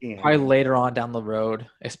probably later on down the road,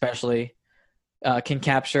 especially, can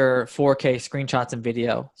capture 4K screenshots and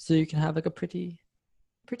video, so you can have like a pretty.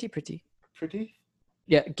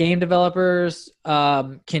 Yeah, game developers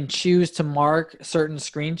can choose to mark certain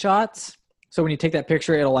screenshots. So when you take that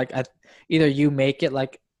picture, it'll like either you make it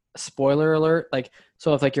like spoiler alert, like.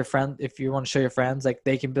 So if like your friend, if you want to show your friends, like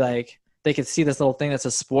they can be like, they can see this little thing that's a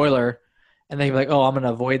spoiler, and they can be like, oh, I'm going to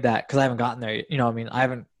avoid that because I haven't gotten there. I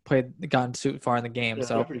haven't gotten too far in the game. Yeah,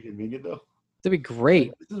 so that's pretty convenient though. That'd be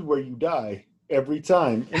great. This is where you die every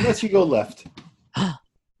time, unless you go left. No.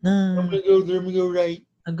 I'm going to go there, I'm going to go right.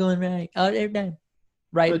 I'm going right. Oh, every time.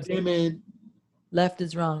 Right. God damn it. Left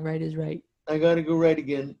is wrong. Right is right. I got to go right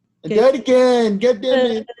again. I died again. God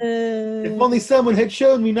damn it. If only someone had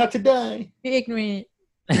shown me not to die. Ignorant.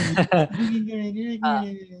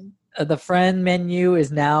 The friend menu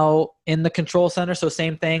is now in the control center, so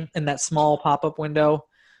same thing in that small pop-up window,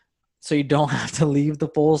 so you don't have to leave the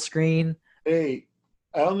full screen. Hey,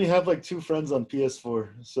 I only have like 2 friends on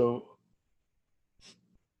PS4, so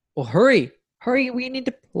well, hurry, we need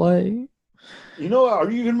to play. Are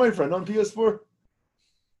you even my friend on PS4?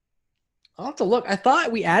 I'll have to look. I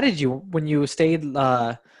thought we added you when you stayed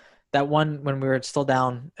that one when we were still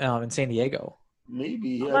down in San Diego.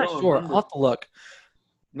 Maybe. I'm not sure. Remember. I'll have to look.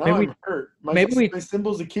 Now I'm hurt. My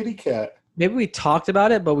symbol's a kitty cat. Maybe we talked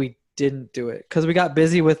about it, but we didn't do it because we got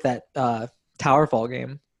busy with that Towerfall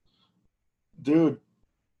game. Dude,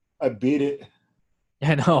 I beat it.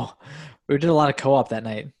 I know. We did a lot of co-op that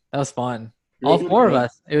night. That was fun. All 4 of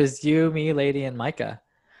us. It was you, me, Lady, and Micah.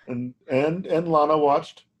 And Lana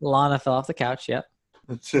watched. Lana fell off the couch. Yep.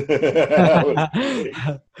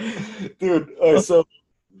 Dude, so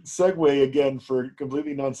segue again for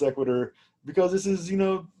completely non sequitur, because this is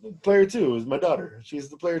player 2 is my daughter. She's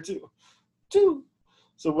the player 2.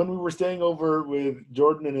 So when we were staying over with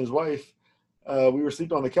Jordan and his wife, we were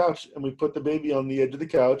sleeping on the couch, and we put the baby on the edge of the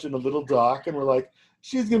couch in a little dock, and we're like,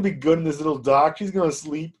 she's gonna be good in this little dock. She's gonna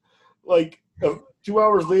sleep. Like 2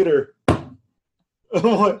 hours later,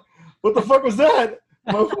 what the fuck was that?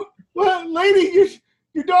 What lady?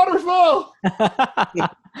 Your daughter fell.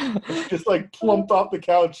 Just like plumped off the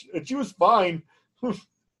couch, and she was fine.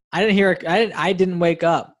 I didn't hear it. I didn't wake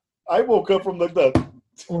up. I woke up from like the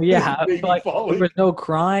Well, yeah, baby like, falling. there was no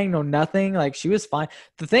crying, no nothing. Like she was fine.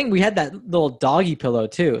 The thing, we had that little doggy pillow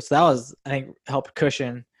too, so that was, I think, helped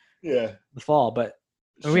cushion Yeah. the fall. But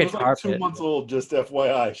She we had was like carpet. 2 months old, just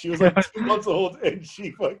FYI. She was like 2 months old, and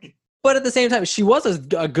she fucking. But at the same time, she was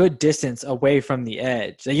a good distance away from the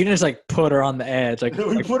edge. Like, you didn't just like put her on the edge, like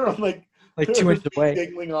We put her on like 2 inches away.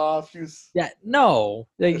 dangling off. She was. Yeah, no,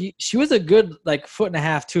 like she was a good like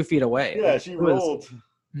 1.5 2 feet away. Yeah, Like, she it was- rolled.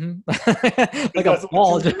 Mhm. like That's a what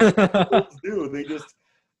ball. 2-year-olds do.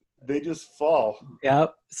 They just fall.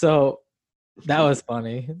 Yep. So that was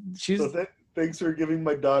funny. She's. So thanks for giving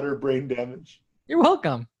my daughter brain damage. You're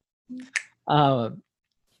welcome.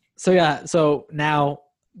 So yeah. So now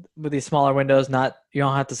with these smaller windows, you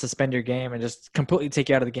don't have to suspend your game and just completely take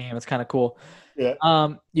you out of the game. It's kind of cool. Yeah.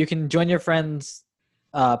 You can join your friends'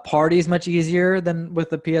 parties much easier than with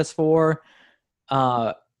the PS4,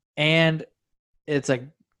 and it's like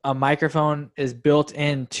a microphone is built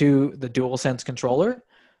into the DualSense controller.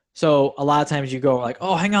 So a lot of times you go like,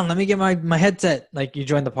 oh, hang on, let me get my headset. Like you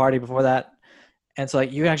join the party before that, and so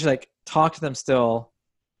like you can actually like talk to them still.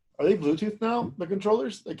 Are they Bluetooth now? The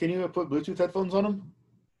controllers? Like, can you put Bluetooth headphones on them?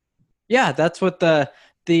 Yeah, that's what the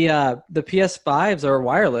PS5s are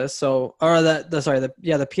wireless. So or the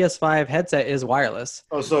PS5 headset is wireless.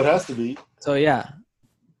 Oh, so it has to be. So yeah,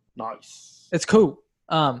 Nice. it's cool.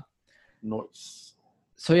 Nice.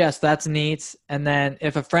 So yes, that's neat. And then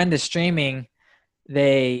if a friend is streaming,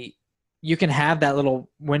 you can have that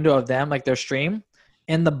little window of them, like their stream,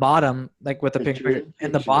 in the bottom, like with the picture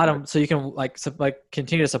in the bottom, so you can like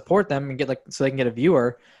continue to support them and get so they can get a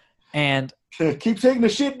viewer. And keep taking the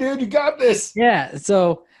shit, dude. You got this. yeah,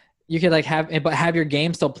 so you could like have your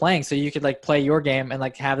game still playing, so you could like play your game and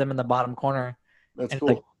like have them in the bottom corner. That's and cool.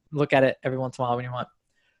 like look at it every once in a while when you want.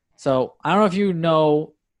 So I don't know if you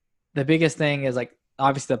know, the biggest thing is like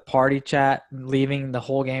obviously the party chat, leaving the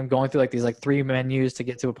whole game, going through like these like 3 menus to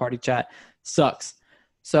get to a party chat sucks.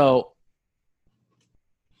 So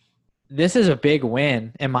this is a big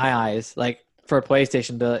win in my eyes, like for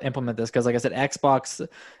PlayStation to implement this, because like I said, Xbox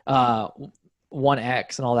One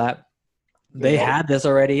X and all that, they had this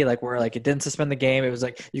already, like where like it didn't suspend the game. It was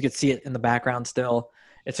like you could see it in the background still.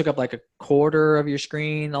 It took up like a quarter of your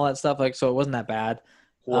screen, all that stuff, like so it wasn't that bad.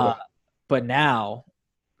 But now,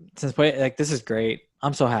 since this is great.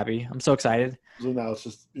 I'm so happy. I'm so excited. So now it's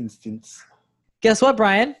just instance. Guess what,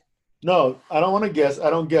 Brian? No, I don't want to guess. I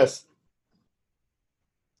don't guess.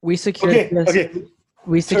 We secured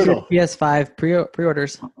We secured Turtle. PS5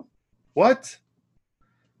 pre-orders. What?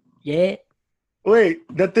 Yeah. Wait,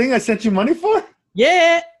 that thing I sent you money for?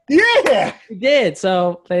 Yeah. Yeah. We did.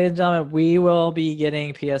 So, ladies and gentlemen, we will be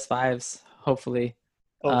getting PS5s hopefully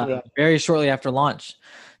very shortly after launch.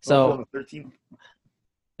 So on the 13th.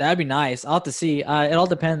 That'd be nice. I'll have to see. It all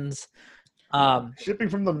depends. Shipping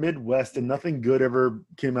from the Midwest, and nothing good ever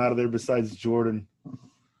came out of there besides Jordan.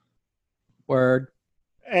 Word.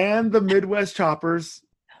 And the Midwest choppers.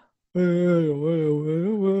 I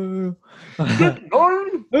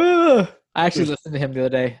actually listened to him the other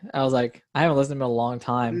day. I was like, I haven't listened to him in a long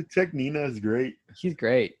time. Tech Nina is great. He's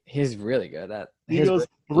great. He's really good at. He goes,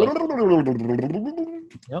 Yep.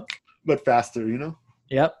 But faster, you know.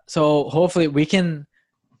 Yep. So hopefully we can.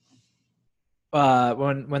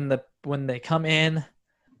 When they come in,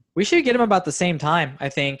 we should get them about the same time. I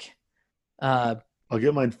think. I'll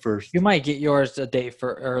get mine first. You might get yours a day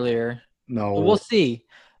earlier. No, But we'll see.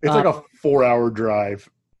 It's like a 4-hour drive.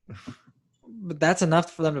 But that's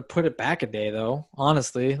enough for them to put it back a day, though.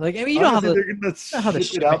 Honestly, like I mean, you know Honestly, how they're gonna how the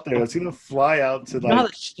ship it out there. It's gonna fly out to you know how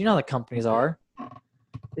like. you know how the companies are.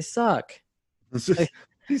 They suck. They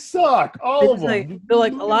suck. All of Like, them. they're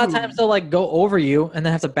like a lot of times they'll like go over you and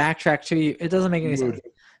then have to backtrack to you. It doesn't make any sense.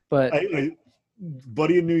 But I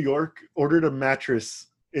buddy in New York ordered a mattress.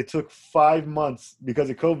 It took 5 months because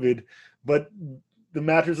of COVID, but the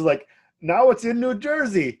mattress is like, now it's in New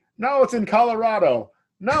Jersey. Now it's in Colorado.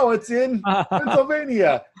 Now it's in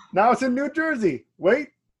Pennsylvania. Now it's in New Jersey.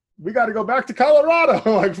 Wait, we got to go back to Colorado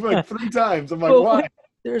like 3 times. I'm like, why?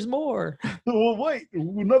 There's more. Well, wait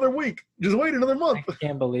another week. Just wait another month. I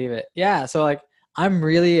can't believe it. Yeah. So like,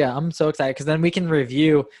 I'm so excited because then we can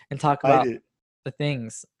review and talk about the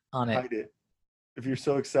things on it. Hide it. If you're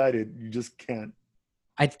so excited, you just can't.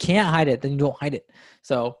 I can't hide it. Then you don't hide it.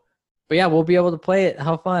 So, but yeah, we'll be able to play it.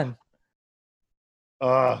 How fun.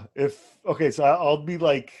 So I'll be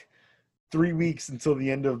like 3 weeks until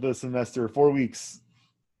the end of the semester. 4 weeks.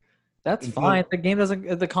 That's fine.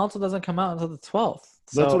 The console doesn't come out until the 12th.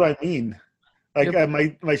 So that's what I mean. Like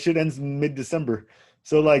Yep. my shit ends in mid-December.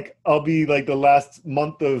 So like I'll be like the last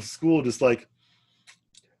month of school just like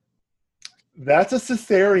that's a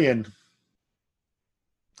cesarean.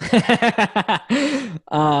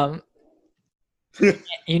 um,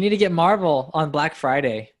 you need to get Marvel on Black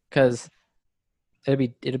Friday because it'll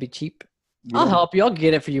be cheap. I'll help you. I'll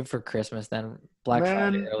get it for you for Christmas then. Black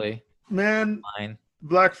Friday Man. early. Man, Fine.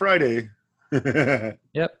 Black Friday.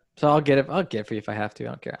 Yep. So I'll get it. I'll get it for you if I have to. I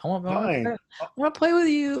don't care. I want Fine. to play with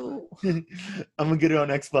you. I'm gonna get it on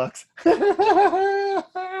Xbox.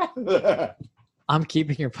 I'm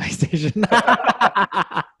keeping your PlayStation.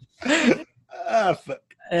 Fuck.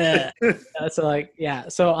 So like, yeah.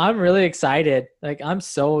 So I'm really excited. Like, I'm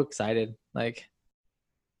so excited. Like,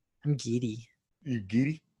 I'm giddy. You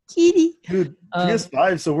giddy? Giddy. Dude,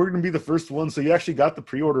 PS5, so we're gonna be the first one. So you actually got the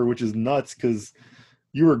pre-order, which is nuts because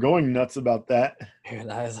you were going nuts about that. Dude,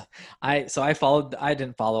 I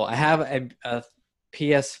didn't follow. I have a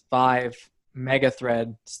PS5 mega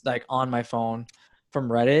thread like on my phone from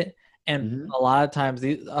Reddit. And a lot of times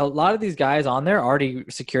a lot of these guys on there already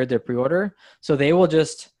secured their pre-order. So they will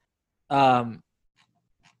just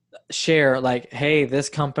share like, hey, this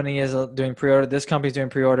company is doing pre-order, this company's doing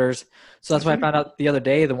pre-orders. So that's why I found out the other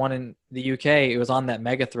day, the one in the UK, it was on that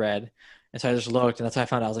mega thread. And so I just looked, and that's how I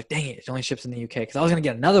found out. I was like, dang it only ships in the UK. Because I was going to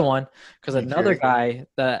get another one because another guy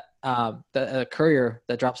that a courier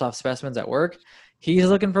that drops off specimens at work, he's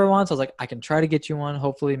looking for one. So I was like, I can try to get you one,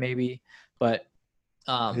 hopefully, maybe. But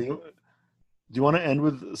do you want to end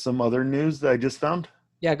with some other news that I just found?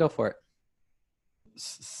 Yeah, go for it.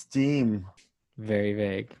 Steam. Very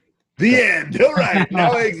vague. The end. All right.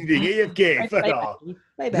 Now exiting AFK. Fuck off.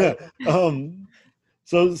 Bye.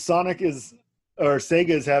 So Sega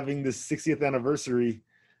is having this 60th anniversary.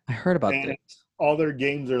 I heard about this. All their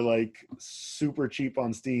games are like super cheap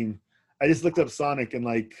on Steam. I just looked up Sonic and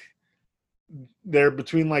like they're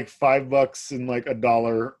between like $5 and like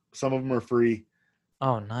 $1. Some of them are free.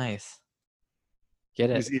 Oh, nice. Get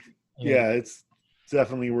it. Yeah, it's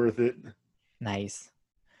definitely worth it. Nice.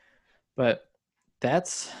 But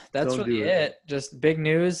that's really it. Just big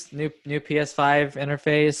news, new PS5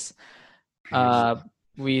 interface.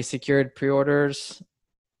 We secured pre-orders.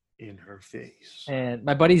 In her face. And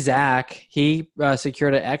my buddy Zach, he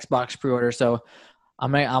secured an Xbox pre-order, so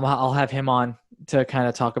I'll have him on to kind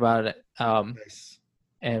of talk about it. Nice.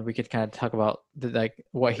 And we could kind of talk about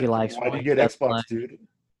what he likes. Why did you get Xbox, dude?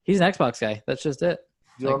 He's an Xbox guy. That's just it.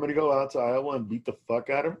 Do you want me to go out to Iowa and beat the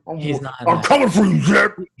fuck out of him? He's not. I'm coming for you,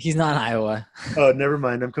 Zach. He's not in Iowa. Oh, never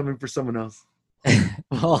mind. I'm coming for someone else.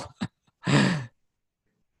 Well,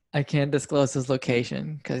 I can't disclose his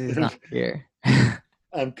location because he's not here.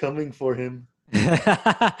 I'm coming for him.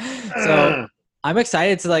 So I'm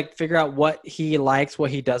excited to like figure out what he likes,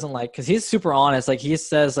 what he doesn't like, because he's super honest. Like he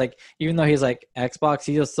says, like even though he's like Xbox,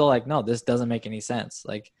 he's still like, no, this doesn't make any sense.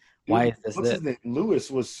 Like, why is this? What's his name?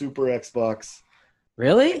 Lewis was super Xbox.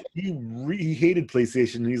 Really? He hated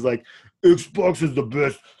PlayStation. He's like, Xbox is the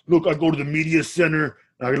best. Look, I go to the media center,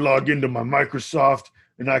 and I log into my Microsoft,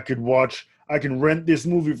 and I can rent this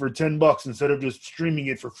movie for $10 instead of just streaming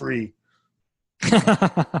it for free.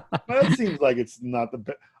 That seems like it's not the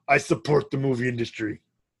best. I support the movie industry.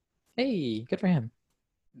 Hey, good for him.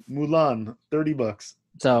 Mulan, $30.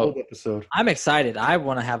 So episode. I'm excited. I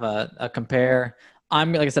want to have a compare.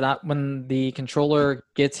 Like I said, when the controller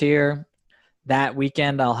gets here that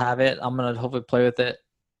weekend, I'll have it. I'm gonna hopefully play with it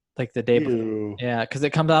like the day before. Yeah, because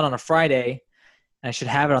it comes out on a Friday, and I should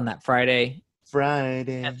have it on that Friday.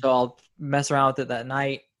 And so I'll mess around with it that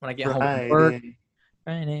night when I get home from work.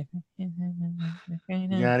 Friday.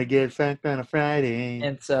 You gotta get fucked on a Friday.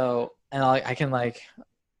 And so, I can like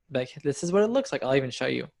this is what it looks like. I'll even show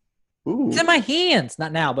you. Ooh. It's in my hands,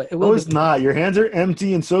 not now, but it will. No, it's not. Your hands are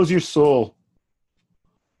empty, and so's your soul.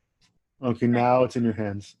 Okay, now it's in your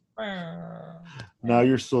hands. Now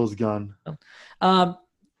your soul's gone. That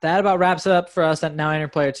about wraps it up for us at Now Enter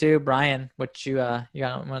Player 2. Brian, what you want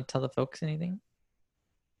to tell the folks anything?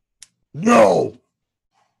 No.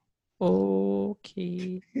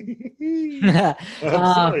 Okay. I'm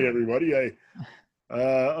sorry, everybody.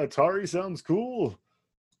 Atari sounds cool.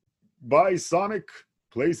 Buy Sonic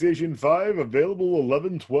PlayStation 5, available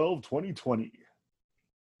 11/12/2020.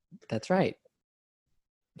 That's right.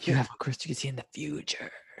 You have a crystal you can see in the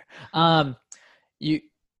future. You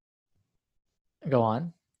go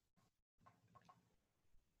on.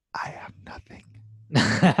 I have nothing.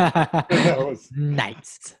 That was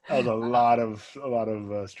nice. That was a lot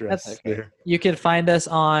of stress. That's okay. There. You can find us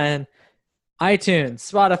on iTunes,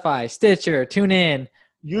 Spotify, Stitcher, TuneIn,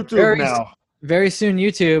 YouTube now. Very soon,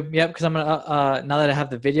 YouTube. Yep, because I'm gonna now that I have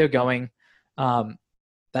the video going, that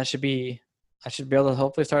should be I should be able to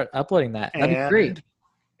hopefully start uploading that. That'd be great.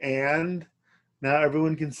 And now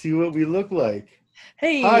everyone can see what we look like.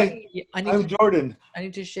 Hey, Hi, I'm Jordan. I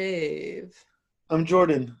need to shave. I'm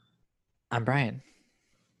Jordan. I'm Brian.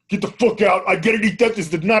 Get the fuck out. Identity theft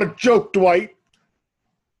is not a joke, Dwight.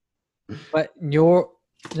 But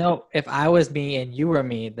if I was me and you were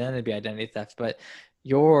me, then it'd be identity theft. But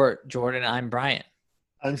you're Jordan, I'm Brian.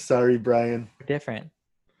 I'm sorry, Brian. We're different.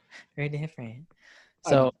 Very different.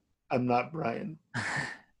 So I'm not Brian.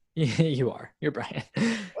 You are. You're Brian.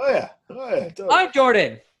 Oh yeah. Totally. I'm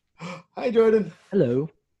Jordan. Hi, Jordan. Hello.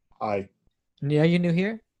 Hi. Yeah, you new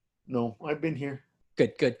here? No, I've been here.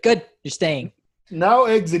 Good. You're staying. Now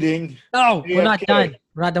exiting. No, AFK. we're not done.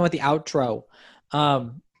 We're not done with the outro.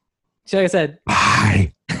 So like I said,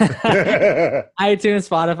 bye. iTunes,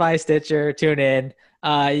 Spotify, Stitcher, TuneIn.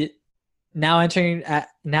 Now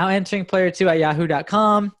entering player 2 at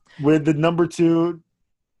yahoo.com. With the number 2,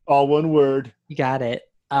 all one word. You got it.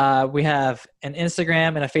 We have an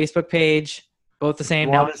Instagram and a Facebook page, both the same.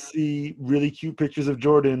 If you want to see really cute pictures of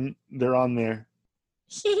Jordan, they're on there.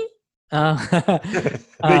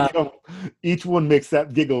 Each one makes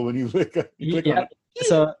that giggle when you click on it.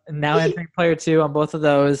 So now entering player 2 on both of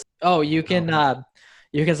those. Oh, you can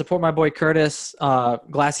support my boy Curtis,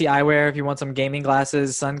 Glassy Eyewear, if you want some gaming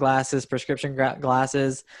glasses, sunglasses, prescription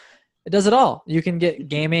glasses. It does it all. You can get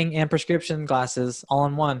gaming and prescription glasses all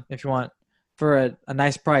in one if you want for a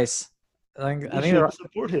nice price. I think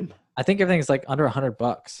support him. I think everything's like under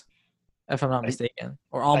 $100, if I'm not mistaken,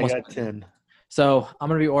 or almost. I got 10. So I'm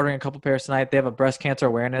gonna be ordering a couple pairs tonight. They have a breast cancer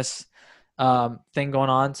awareness thing going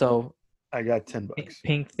on. So I got $10.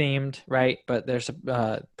 Pink themed, right? But there's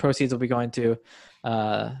proceeds will be going to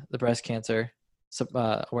the breast cancer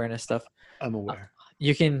awareness stuff. I'm aware.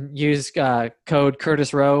 You can use code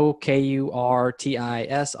Curtis Rowe,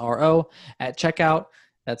 KURTISRO at checkout.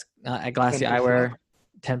 That's at Glassy Eyewear,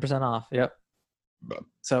 10% off. Yep.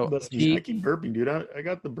 So I keep burping, dude. I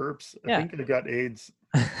got the burps. I think I got AIDS.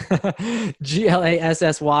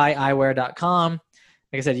 GLASSY eyewear.com.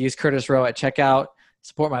 Like I said, use Curtis Rowe at checkout.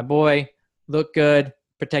 Support my boy. Look good.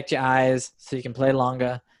 Protect your eyes so you can play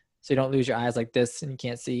longer. So you don't lose your eyes like this and you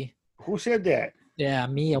can't see. Who said that? Yeah,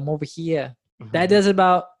 me. I'm over here. That does it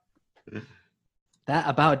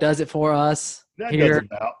for us.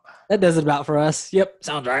 That does it about for us. Yep,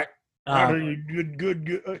 sounds right.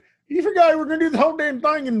 Good. You forgot we're gonna do the whole damn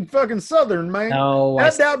thing in fucking Southern, man. No,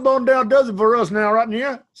 that bone down does it for us now, right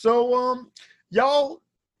now. So, y'all,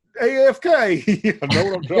 AFK. I know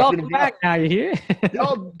what I'm talking y'all come about. back now. You hear?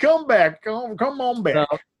 Y'all come back. Come on back. So,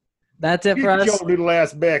 that's it for us. Y'all little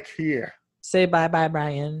ass back here. Say bye,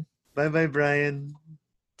 Brian. Bye, Brian.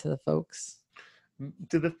 To the folks.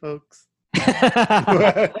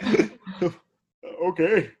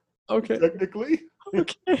 Okay. Technically.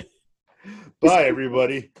 Okay. Bye,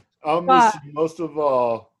 everybody. I'll miss you most of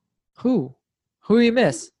all. Who do you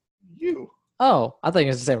miss? You. Oh, I thought you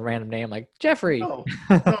were going to say a random name like Jeffrey. No,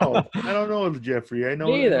 I don't know it's Jeffrey. I know.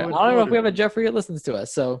 Me either. I don't know if we have a Jeffrey that listens to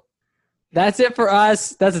us. So that's it for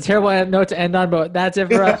us. That's a terrible note to end on, but that's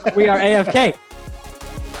it for us. We are AFK.